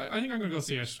 I think I'm going to go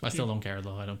see it. I still don't care,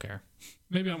 though. I don't care.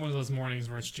 Maybe on one of those mornings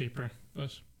where it's cheaper.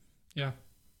 But, yeah.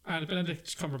 And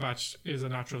Benedict Cumberbatch is a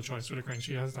natural choice for the Grinch.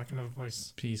 He has that kind of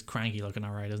voice. He's cranky looking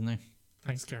all right, isn't he?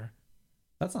 Thanks, Cara.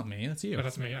 That's not me. That's you. But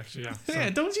that's me, actually, yeah. Yeah,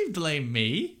 don't you blame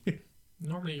me.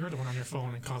 Normally, you're the one on your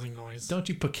phone and causing noise. Don't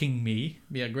you king me.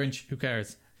 Yeah, Grinch. Who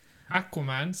cares?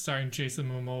 Aquaman, starring Jason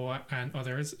Momoa and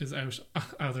others, is out.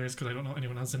 Others, because I don't know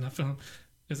anyone else in that film.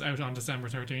 Is out on December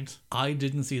 13th. I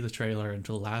didn't see the trailer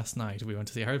until last night. We went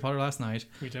to see Harry Potter last night.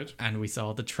 We did. And we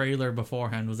saw the trailer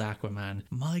beforehand was Aquaman.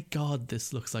 My God,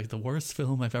 this looks like the worst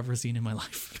film I've ever seen in my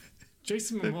life.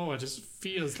 Jason Momoa just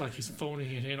feels like he's phoning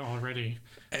it in already.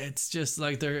 It's just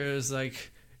like there's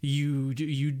like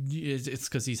it's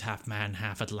because he's half man,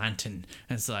 half Atlantean.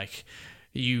 And it's like,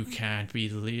 you can't be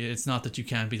the leader. It's not that you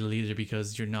can't be the leader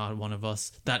because you're not one of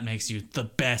us. That makes you the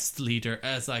best leader.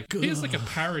 It's like, it is like a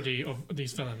parody of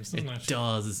these films, doesn't it? It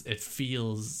does. It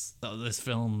feels this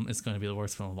film is going to be the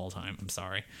worst film of all time. I'm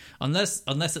sorry, unless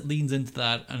it leans into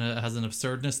that and it has an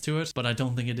absurdness to it. But I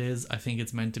don't think it is. I think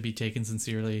it's meant to be taken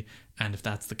sincerely. And if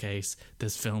that's the case,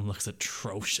 this film looks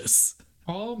atrocious.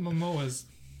 All Momoa's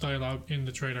dialogue in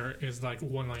the trailer is like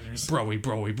one-liners. Broy,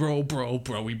 broy, bro, bro,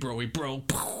 broy, broy, bro.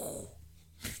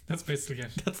 That's basically it.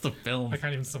 That's the film. I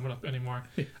can't even sum it up anymore.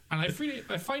 And I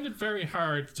find it very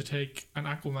hard to take an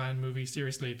Aquaman movie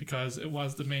seriously because it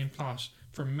was the main plot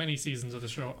for many seasons of the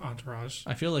show Entourage.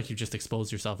 I feel like you just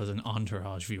exposed yourself as an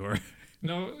Entourage viewer.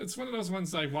 No, it's one of those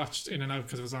ones I watched in and out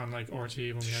because it was on like RT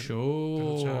when we had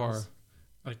Sure.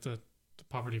 like the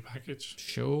poverty package.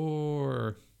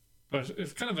 Sure. But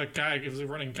it's kind of a gag. It was a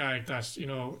running gag that, you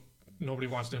know, nobody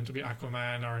wanted him to be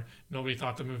Aquaman, or nobody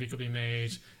thought the movie could be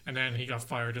made, and then he got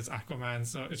fired as Aquaman.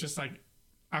 So it's just like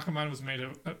Aquaman was made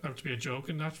out to be a joke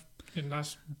in that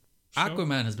show.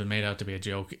 Aquaman has been made out to be a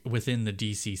joke within the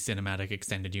DC Cinematic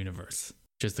Extended Universe,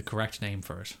 which is the correct name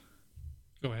for it.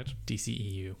 Go ahead.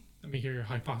 DCEU. Let me hear your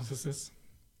hypothesis.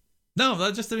 No,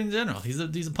 that's just in general. He's a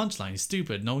punchline. He's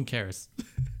stupid. No one cares.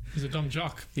 He's a dumb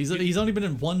jock. He's only been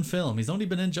in one film. He's only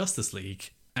been in Justice League,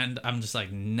 and I'm just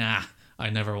like, nah.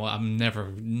 I'm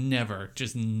never,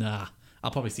 just nah.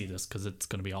 I'll probably see this because it's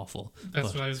going to be awful.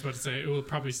 That's what I was about to say. It will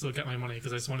probably still get my money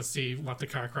because I just want to see what the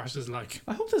car crash is like.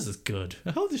 I hope this is good.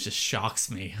 I hope this just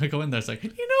shocks me. I go in there, it's like, you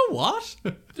know what?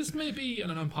 This may be an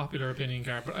unpopular opinion,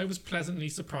 Gar, but I was pleasantly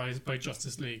surprised by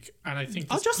Justice League, and I think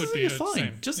this Justice could League be is fine.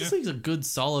 same. Justice League's a good,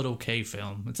 solid, okay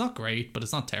film. It's not great, but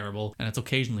it's not terrible, and it's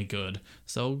occasionally good.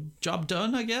 So, job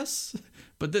done, I guess.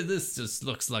 But this just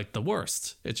looks like the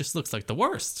worst. It just looks like the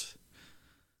worst.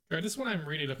 This one I'm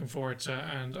really looking forward to,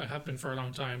 and I have been for a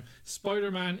long time.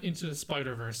 Spider-Man Into the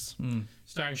Spider-Verse,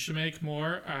 starring Sinead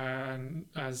Moore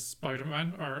as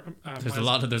Spider-Man. Or there's a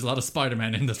lot of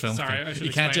Spider-Man in this film. Sorry,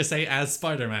 you can't just say as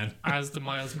Spider-Man. As the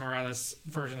Miles Morales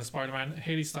version of Spider-Man.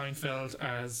 Haley Steinfeld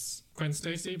as Gwen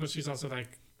Stacy, but she's also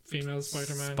like female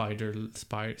Spider-Man.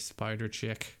 Spider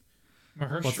chick.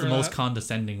 Mahershala, What's the most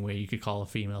condescending way you could call a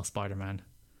female Spider-Man?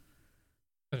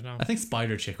 I don't know. I think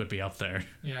Spider chick would be up there.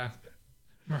 Yeah.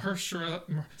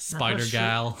 Spider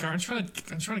gal. I'm trying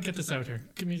to get this out here.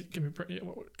 Give me.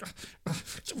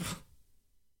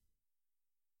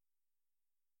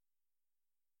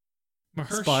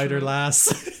 Spider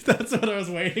lass. That's what I was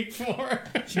waiting for.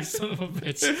 You son of a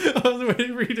bitch. I was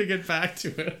waiting for you to get back to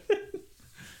it.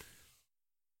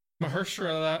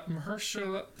 Mahershala,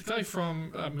 the guy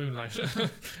from Moonlight,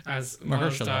 as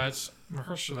Miles' dad.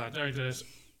 Mahershala, there it is.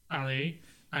 Ali.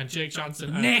 And Jake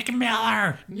Johnson as Nick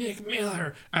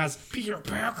Miller as Peter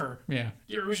Parker. Yeah.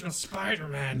 The original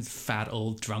Spider-Man. Fat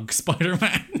old drunk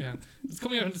Spider-Man. Yeah. It's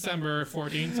coming out on December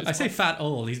 14th. I say fat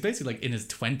old. He's basically like in his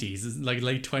 20s, like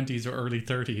late 20s or early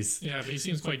 30s. Yeah, but he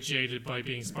seems quite jaded by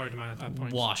being Spider-Man at that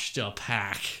point. Washed up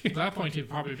hack. At that point, he'd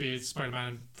probably be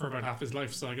Spider-Man for about half his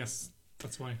life, so I guess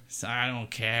that's why. So I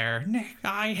don't care. Nick,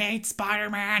 I hate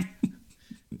Spider-Man.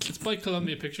 It's by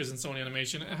Columbia Pictures and Sony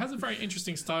Animation. It has a very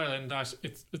interesting style in that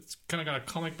it's kind of got a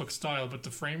comic book style, but the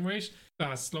frame rate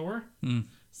slower.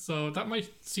 So that might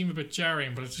seem a bit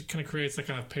jarring, but it just kind of creates that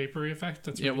kind of papery effect.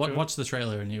 That's really cool. Watch the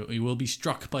trailer and you will be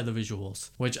struck by the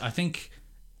visuals, which I think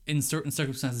in certain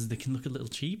circumstances they can look a little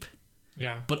cheap.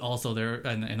 Yeah. But also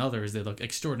in others they look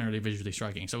extraordinarily visually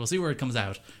striking. So we'll see where it comes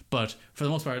out. But for the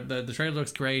most part, the trailer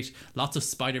looks great. Lots of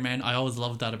Spider-Man. I always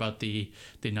loved that about the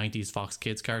 90s Fox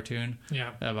Kids cartoon.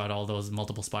 Yeah. About all those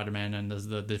multiple Spider-Men and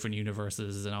the different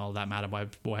universes and all that mad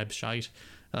web shite.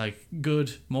 Like,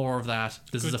 good, more of that.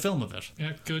 This is a film of it.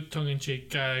 Yeah, good tongue-in-cheek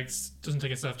gags. Doesn't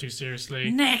take itself too seriously.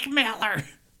 Nick Miller!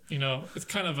 You know, it's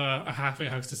kind of a halfway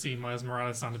house to see Miles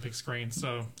Morales on the big screen,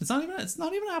 so... It's not even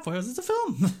a halfway house, it's a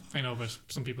film. I know, but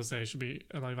some people say it should be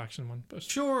a live-action one, but...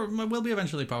 Sure, will be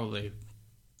eventually, probably.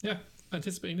 Yeah,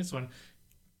 anticipating this one.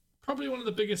 Probably one of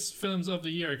the biggest films of the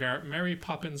year, Garrett. Mary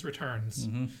Poppins Returns.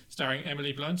 Starring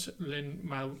Emily Blunt,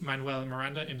 Lin-Manuel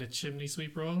Miranda in the chimney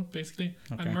sweep role, basically.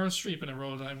 Okay. And Meryl Streep in a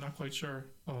role that I'm not quite sure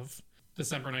of.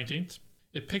 December 19th.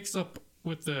 It picks up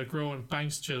with the growing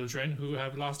Banks children who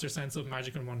have lost their sense of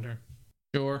magic and wonder.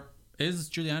 Sure. Is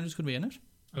Julie Andrews going to be in it?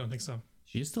 I don't think so.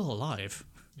 She's still alive.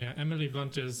 Yeah, Emily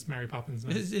Blunt is Mary Poppins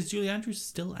now. Is Julie Andrews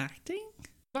still acting?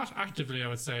 Not actively, I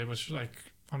would say, but like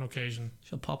on occasion.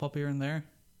 She'll pop up here and there.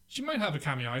 She might have a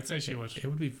cameo. I'd say she would. It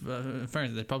would be fair.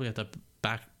 They'd probably have to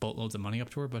back boatloads of money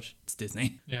up to her, but it's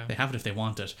Disney. Yeah, they have it if they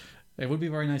want it. It would be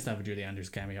very nice to have a Julie Andrews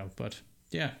cameo, but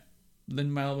yeah.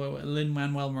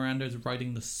 Lin-Manuel Miranda is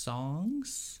writing the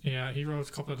songs. Yeah, he wrote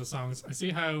a couple of the songs. I see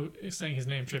how saying his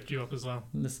name tripped you up as well.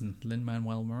 Listen,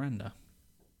 Lin-Manuel Miranda.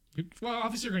 Well,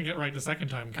 obviously you're going to get it right the second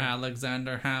time.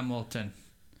 Alexander Hamilton.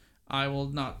 I will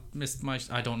not miss my...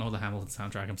 I don't know the Hamilton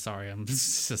soundtrack. I'm sorry. I'm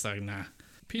just like, nah.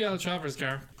 P.L. Travers,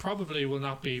 Gar, probably will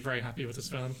not be very happy with this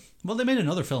film. Well, they made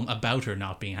another film about her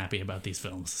not being happy about these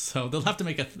films. So they'll have to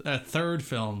make a third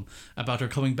film about her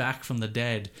coming back from the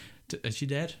dead. Is she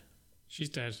dead? She's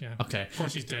dead, yeah. Okay. Of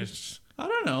course she's dead. I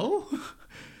don't know.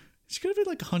 She could have been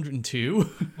like 102.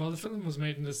 Well, the film was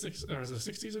made in the 60s or the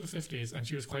 50s, and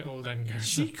she was quite old then.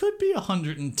 She could be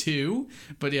 102.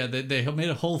 But yeah, they made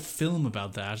a whole film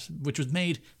about that, which was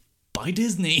made by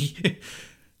Disney.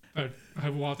 about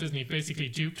how Walt Disney basically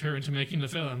duped her into making the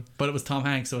film. But it was Tom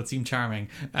Hanks, so it seemed charming.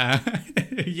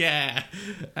 Yeah.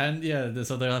 And yeah,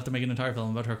 so they'll have to make an entire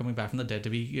film about her coming back from the dead to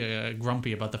be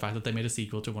grumpy about the fact that they made a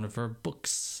sequel to one of her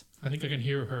books. I think I can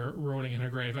hear her rolling in her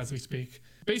grave as we speak.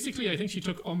 Basically, I think she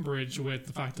took umbrage with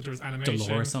the fact that there was animation.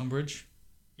 Dolores Umbridge.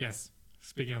 Yes.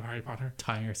 Speaking of Harry Potter.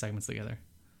 Tying her segments together.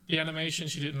 The animation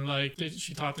she didn't like.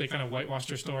 She thought they kind of whitewashed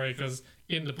her story because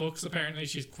in the books, apparently,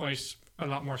 she's quite a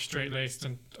lot more straight-laced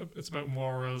and it's about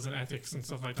morals and ethics and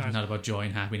stuff like that. Not about joy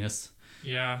and happiness.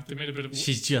 Yeah, they made a bit of...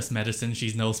 She's just medicine.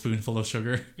 She's no spoonful of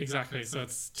sugar. Exactly, so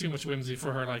it's too much whimsy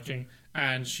for her liking.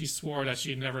 And she swore that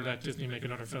she'd never let Disney make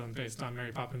another film based on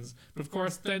Mary Poppins. But of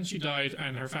course, then she died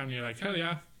and her family are like, hell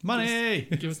yeah. Money!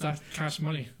 Give us that cash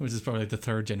money. Which is probably like the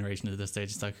third generation at this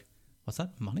stage. It's like, what's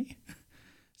that? Money?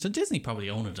 So Disney probably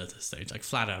own it at this stage, like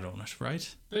flat out own it,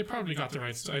 right? They probably got the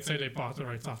rights. I'd say they bought the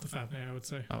rights off the family, I would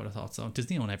say. I would have thought so.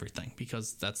 Disney own everything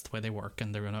because that's the way they work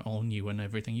and they're going to own you and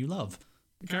everything you love.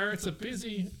 Gar, it's a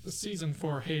busy season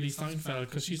for Hailee Steinfeld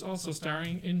because she's also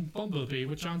starring in Bumblebee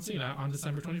with John Cena on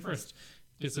December 21st.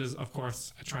 This is, of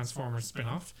course, a Transformers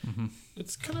spin-off. Mm-hmm.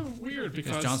 It's kind of weird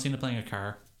because... Is John Cena playing a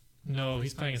car? No,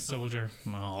 he's playing a soldier.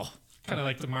 Oh. Kind of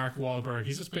like the Mark Wahlberg.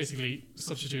 He's just basically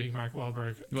substituting Mark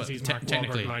Wahlberg because he's Mark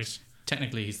Wahlberg light.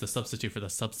 Technically, he's the substitute for the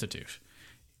substitute.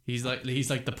 He's like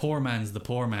the poor man's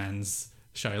Shia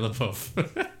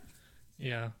LaBeouf.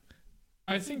 Yeah.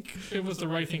 I think it was the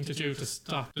right thing to do to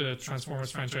stop the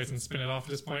Transformers franchise and spin it off at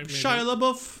this point. Maybe. Shia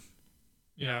LaBeouf!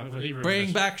 Yeah, but he ruined Bring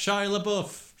it. back Shia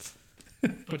LaBeouf!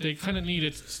 But they kind of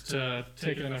needed to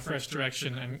take it in a fresh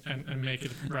direction and make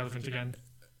it relevant again.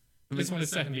 This one is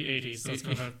set in the 80s, so it's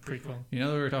kind of a prequel. You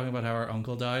know, we were talking about how our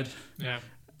uncle died? Yeah.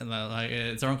 And like,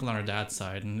 it's our uncle on our dad's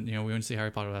side. And, you know, we went to see Harry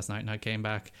Potter last night, and I came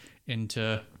back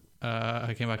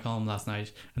home last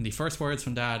night, and the first words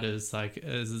from Dad is like,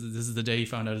 this is the day he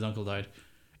found out his uncle died.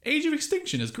 Age of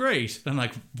Extinction is great. And I'm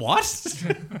like, what?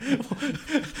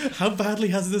 How badly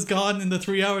has this gone in the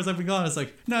 3 hours I've been gone? It's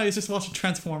like, no, he's just watching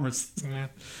Transformers. Yeah.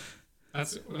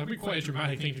 That'd be quite a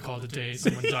dramatic thing to call the day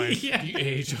someone died. Yeah. The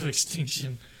Age of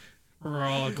Extinction. We're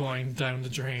all going down the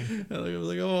drain. I was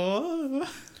like, oh.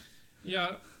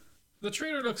 Yeah, the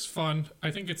trailer looks fun.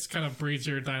 I think it's kind of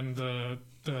breezier than the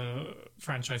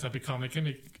franchise had become. It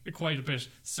can be quite a bit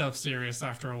self-serious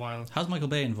after a while. How's Michael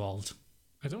Bay involved?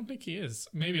 I don't think he is.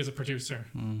 Maybe as a producer.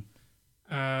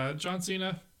 John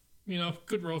Cena, you know,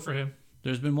 good role for him.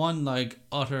 There's been one like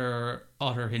utter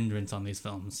hindrance on these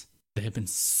films. They have been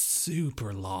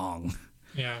super long.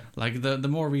 Yeah. Like the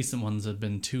more recent ones have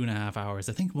been 2.5 hours.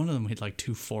 I think one of them hit like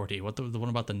 2:40. What the one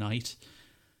about the night?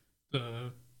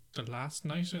 The Last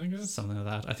Night, I think it is. Something like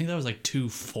that. I think that was like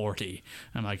 2:40.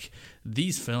 I'm like,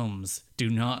 these films do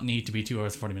not need to be 2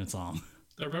 hours 40 minutes long.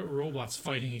 They're about robots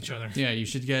fighting each other. Yeah, you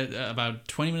should get about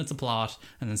 20 minutes of plot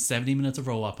and then 70 minutes of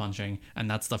robot punching, and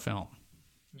that's the film.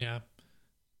 Yeah.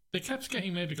 They kept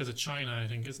getting made because of China, I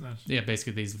think, isn't it? Yeah,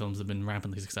 basically these films have been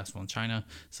rampantly successful in China,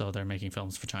 so they're making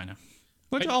films for China.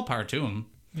 Which all power to them.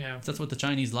 Yeah. That's what the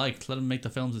Chinese like. Let them make the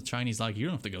films the Chinese like. You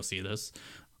don't have to go see this.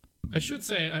 I should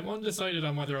say, I'm undecided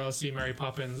on whether I'll see Mary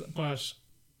Poppins, but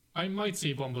I might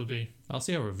see Bumblebee. I'll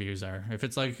see how reviews are. If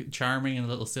it's like charming and a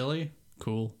little silly,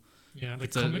 cool. Yeah,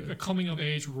 a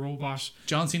coming-of-age robot.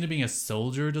 John Cena being a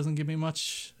soldier doesn't give me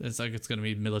much. It's like it's going to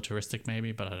be militaristic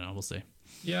maybe, but I don't know. We'll see.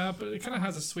 Yeah, but it kind of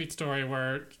has a sweet story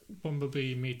where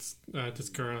Bumblebee meets this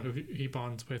girl who he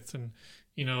bonds with, and,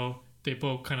 you know, they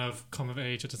both kind of come of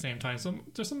age at the same time. So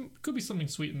could be something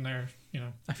sweet in there, you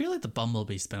know. I feel like the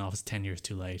Bumblebee spin-off is 10 years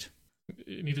too late.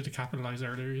 It needed to capitalize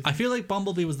earlier. I feel like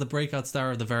Bumblebee was the breakout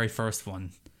star of the very first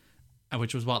one,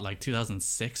 which was what, like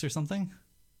 2006 or something?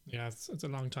 Yeah, it's a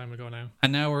long time ago now.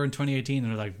 And now we're in 2018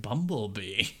 and they're like,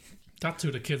 Bumblebee. That's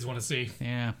who the kids want to see.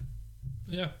 Yeah.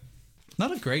 Yeah.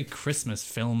 Not a great Christmas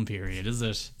film period, is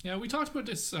it? Yeah, we talked about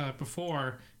this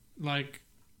before. Like,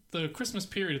 the Christmas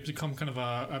period has become kind of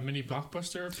a mini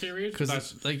blockbuster period.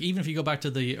 Because, like, even if you go back to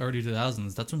the early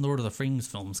 2000s, that's when Lord of the Rings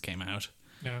films came out.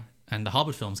 Yeah. And the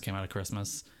Hobbit films came out at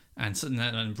Christmas.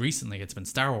 And recently it's been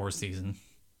Star Wars season.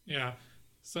 Yeah.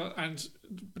 So,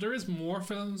 but there is more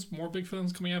big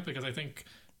films coming out, because I think...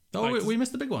 Oh, like, we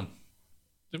missed the big one.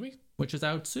 Did we? Which is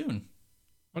out soon.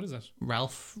 What is it?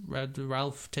 Ralph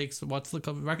takes... What's the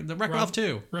cover? The Wreck-It Ralph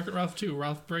 2. Wreck-It Ralph 2.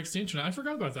 Ralph Breaks the Internet. I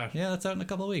forgot about that. Yeah, that's out in a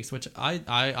couple of weeks, which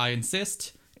I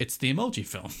insist it's the Emoji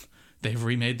film. They've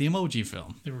remade the Emoji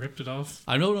film. They ripped it off.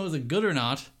 I don't know if it's good or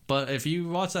not, but if you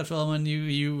watch that film and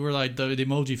you were like, the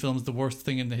Emoji film is the worst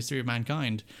thing in the history of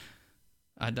mankind,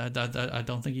 I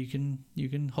don't think you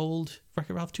can hold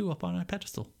Wreck-It Ralph 2 up on a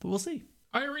pedestal. But we'll see.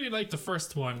 I really liked the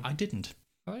first one. I didn't.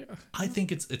 I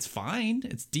think it's fine.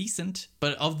 It's decent.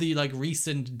 But of the like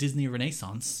recent Disney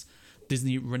Renaissance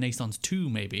 2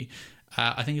 maybe,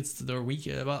 I think it's the weak.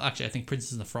 Well, actually, I think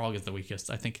Princess and the Frog is the weakest.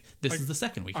 I think this is the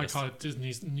second weakest. I call it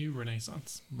Disney's new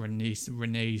Renaissance. Renaissance.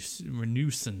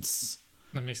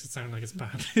 That makes it sound like it's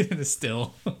bad. It is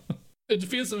still. It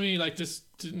feels to me like this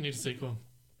didn't need a sequel.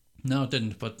 No, it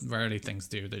didn't, but rarely things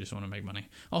do. They just want to make money.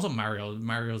 Also,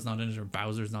 Mario's not in it, or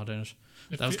Bowser's not in it.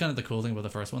 That was kind of the cool thing about the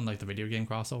first one, like the video game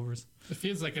crossovers. It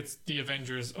feels like it's the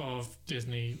Avengers of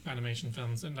Disney animation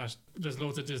films, and that there's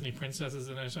loads of Disney princesses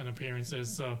in it and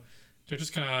appearances, so they're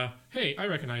just kind of, hey, I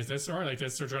recognize this, or I like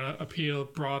this. They're trying to appeal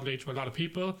broadly to a lot of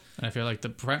people. And I feel like the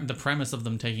premise of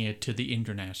them taking it to the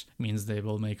internet means they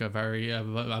will make a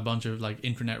bunch of like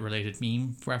internet-related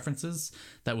meme references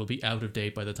that will be out of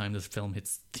date by the time this film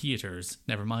hits theaters,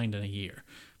 never mind in a year.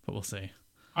 But we'll see.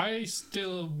 I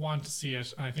still want to see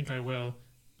it, and I think I will,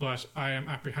 but I am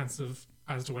apprehensive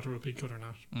as to whether it will be good or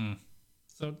not.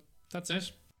 So that's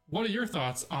it. What are your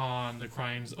thoughts on the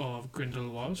crimes of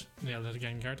Grindelwald? Nailed it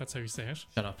again, Garrett. That's how you say it.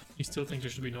 Shut up. You still think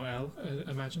there should be no L,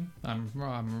 imagine?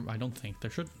 I don't think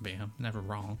there shouldn't be. I'm never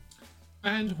wrong.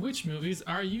 And which movies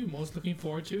are you most looking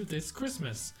forward to this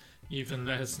Christmas? You can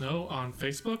let us know on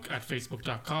Facebook at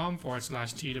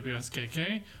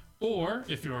facebook.com/TWSKK. Or,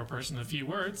 if you're a person of few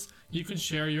words, you can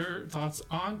share your thoughts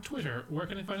on Twitter. Where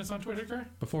can I find us on Twitter, Gar?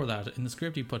 Before that, in the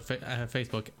script you put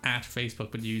Facebook at Facebook,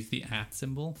 but use the @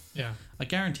 symbol. Yeah. I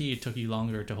guarantee it took you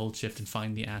longer to hold shift and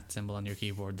find the @ symbol on your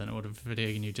keyboard than it would have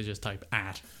taken you to just type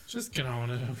 @. Just get on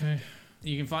with it, okay?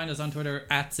 You can find us on Twitter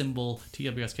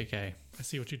 @TWSKK. I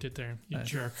see what you did there, you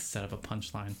jerk. Set up a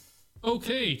punchline.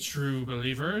 Okay, true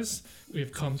believers,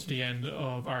 we've come to the end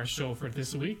of our show for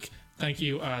this week. Thank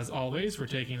you, as always, for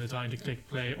taking the time to click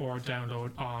play or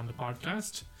download on the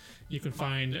podcast. You can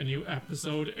find a new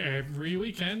episode every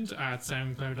weekend at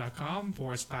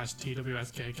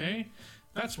soundcloud.com/TWSKK.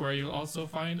 That's where you'll also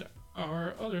find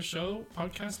our other show,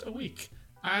 Podcast a Week,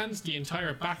 and the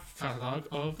entire back catalogue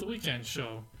of the weekend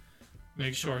show.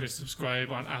 Make sure to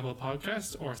subscribe on Apple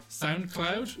Podcasts or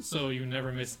SoundCloud so you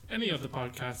never miss any of the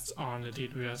podcasts on the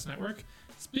TWS network.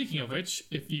 Speaking of which,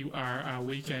 if you are a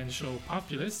weekend show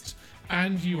populist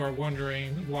and you are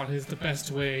wondering what is the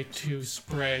best way to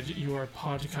spread your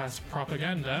podcast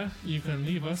propaganda, you can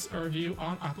leave us a review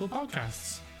on Apple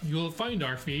Podcasts. You'll find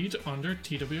our feed under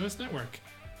TWS Network.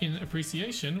 In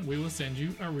appreciation, we will send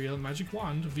you a real magic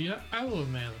wand via owl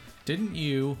mail. Didn't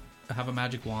you have a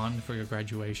magic wand for your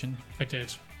graduation? I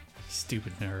did.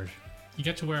 Stupid nerd. You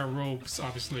get to wear robes,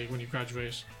 obviously, when you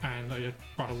graduate, and I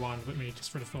brought a wand with me just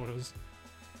for the photos.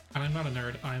 And I'm not a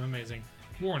nerd, I'm amazing.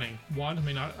 Warning, wand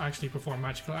may not actually perform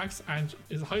magical acts and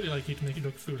is highly likely to make you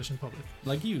look foolish in public.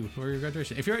 Like you, for your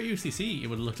graduation. If you're at UCC, it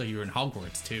would look like you were in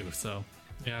Hogwarts too, so...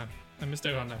 Yeah, I missed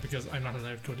out on that because I'm not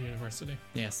allowed to go to university.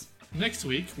 Yes. Next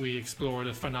week, we explore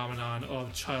the phenomenon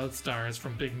of child stars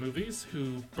from big movies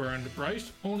who burned bright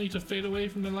only to fade away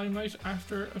from the limelight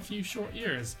after a few short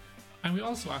years. And we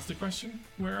also ask the question,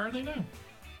 where are they now?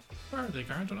 Where are they,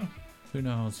 Gar? I don't know. Who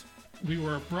knows? We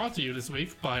were brought to you this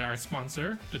week by our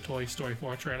sponsor, the Toy Story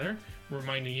 4 trailer,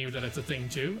 reminding you that it's a thing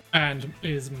too, and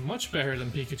is much better than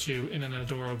Pikachu in an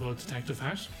adorable detective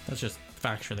hat. That's just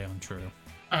factually untrue.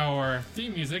 Our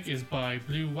theme music is by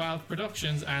Blue Wild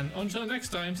Productions, and until next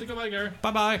time, say goodbye, Gar.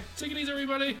 Bye-bye. Take it easy,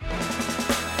 everybody.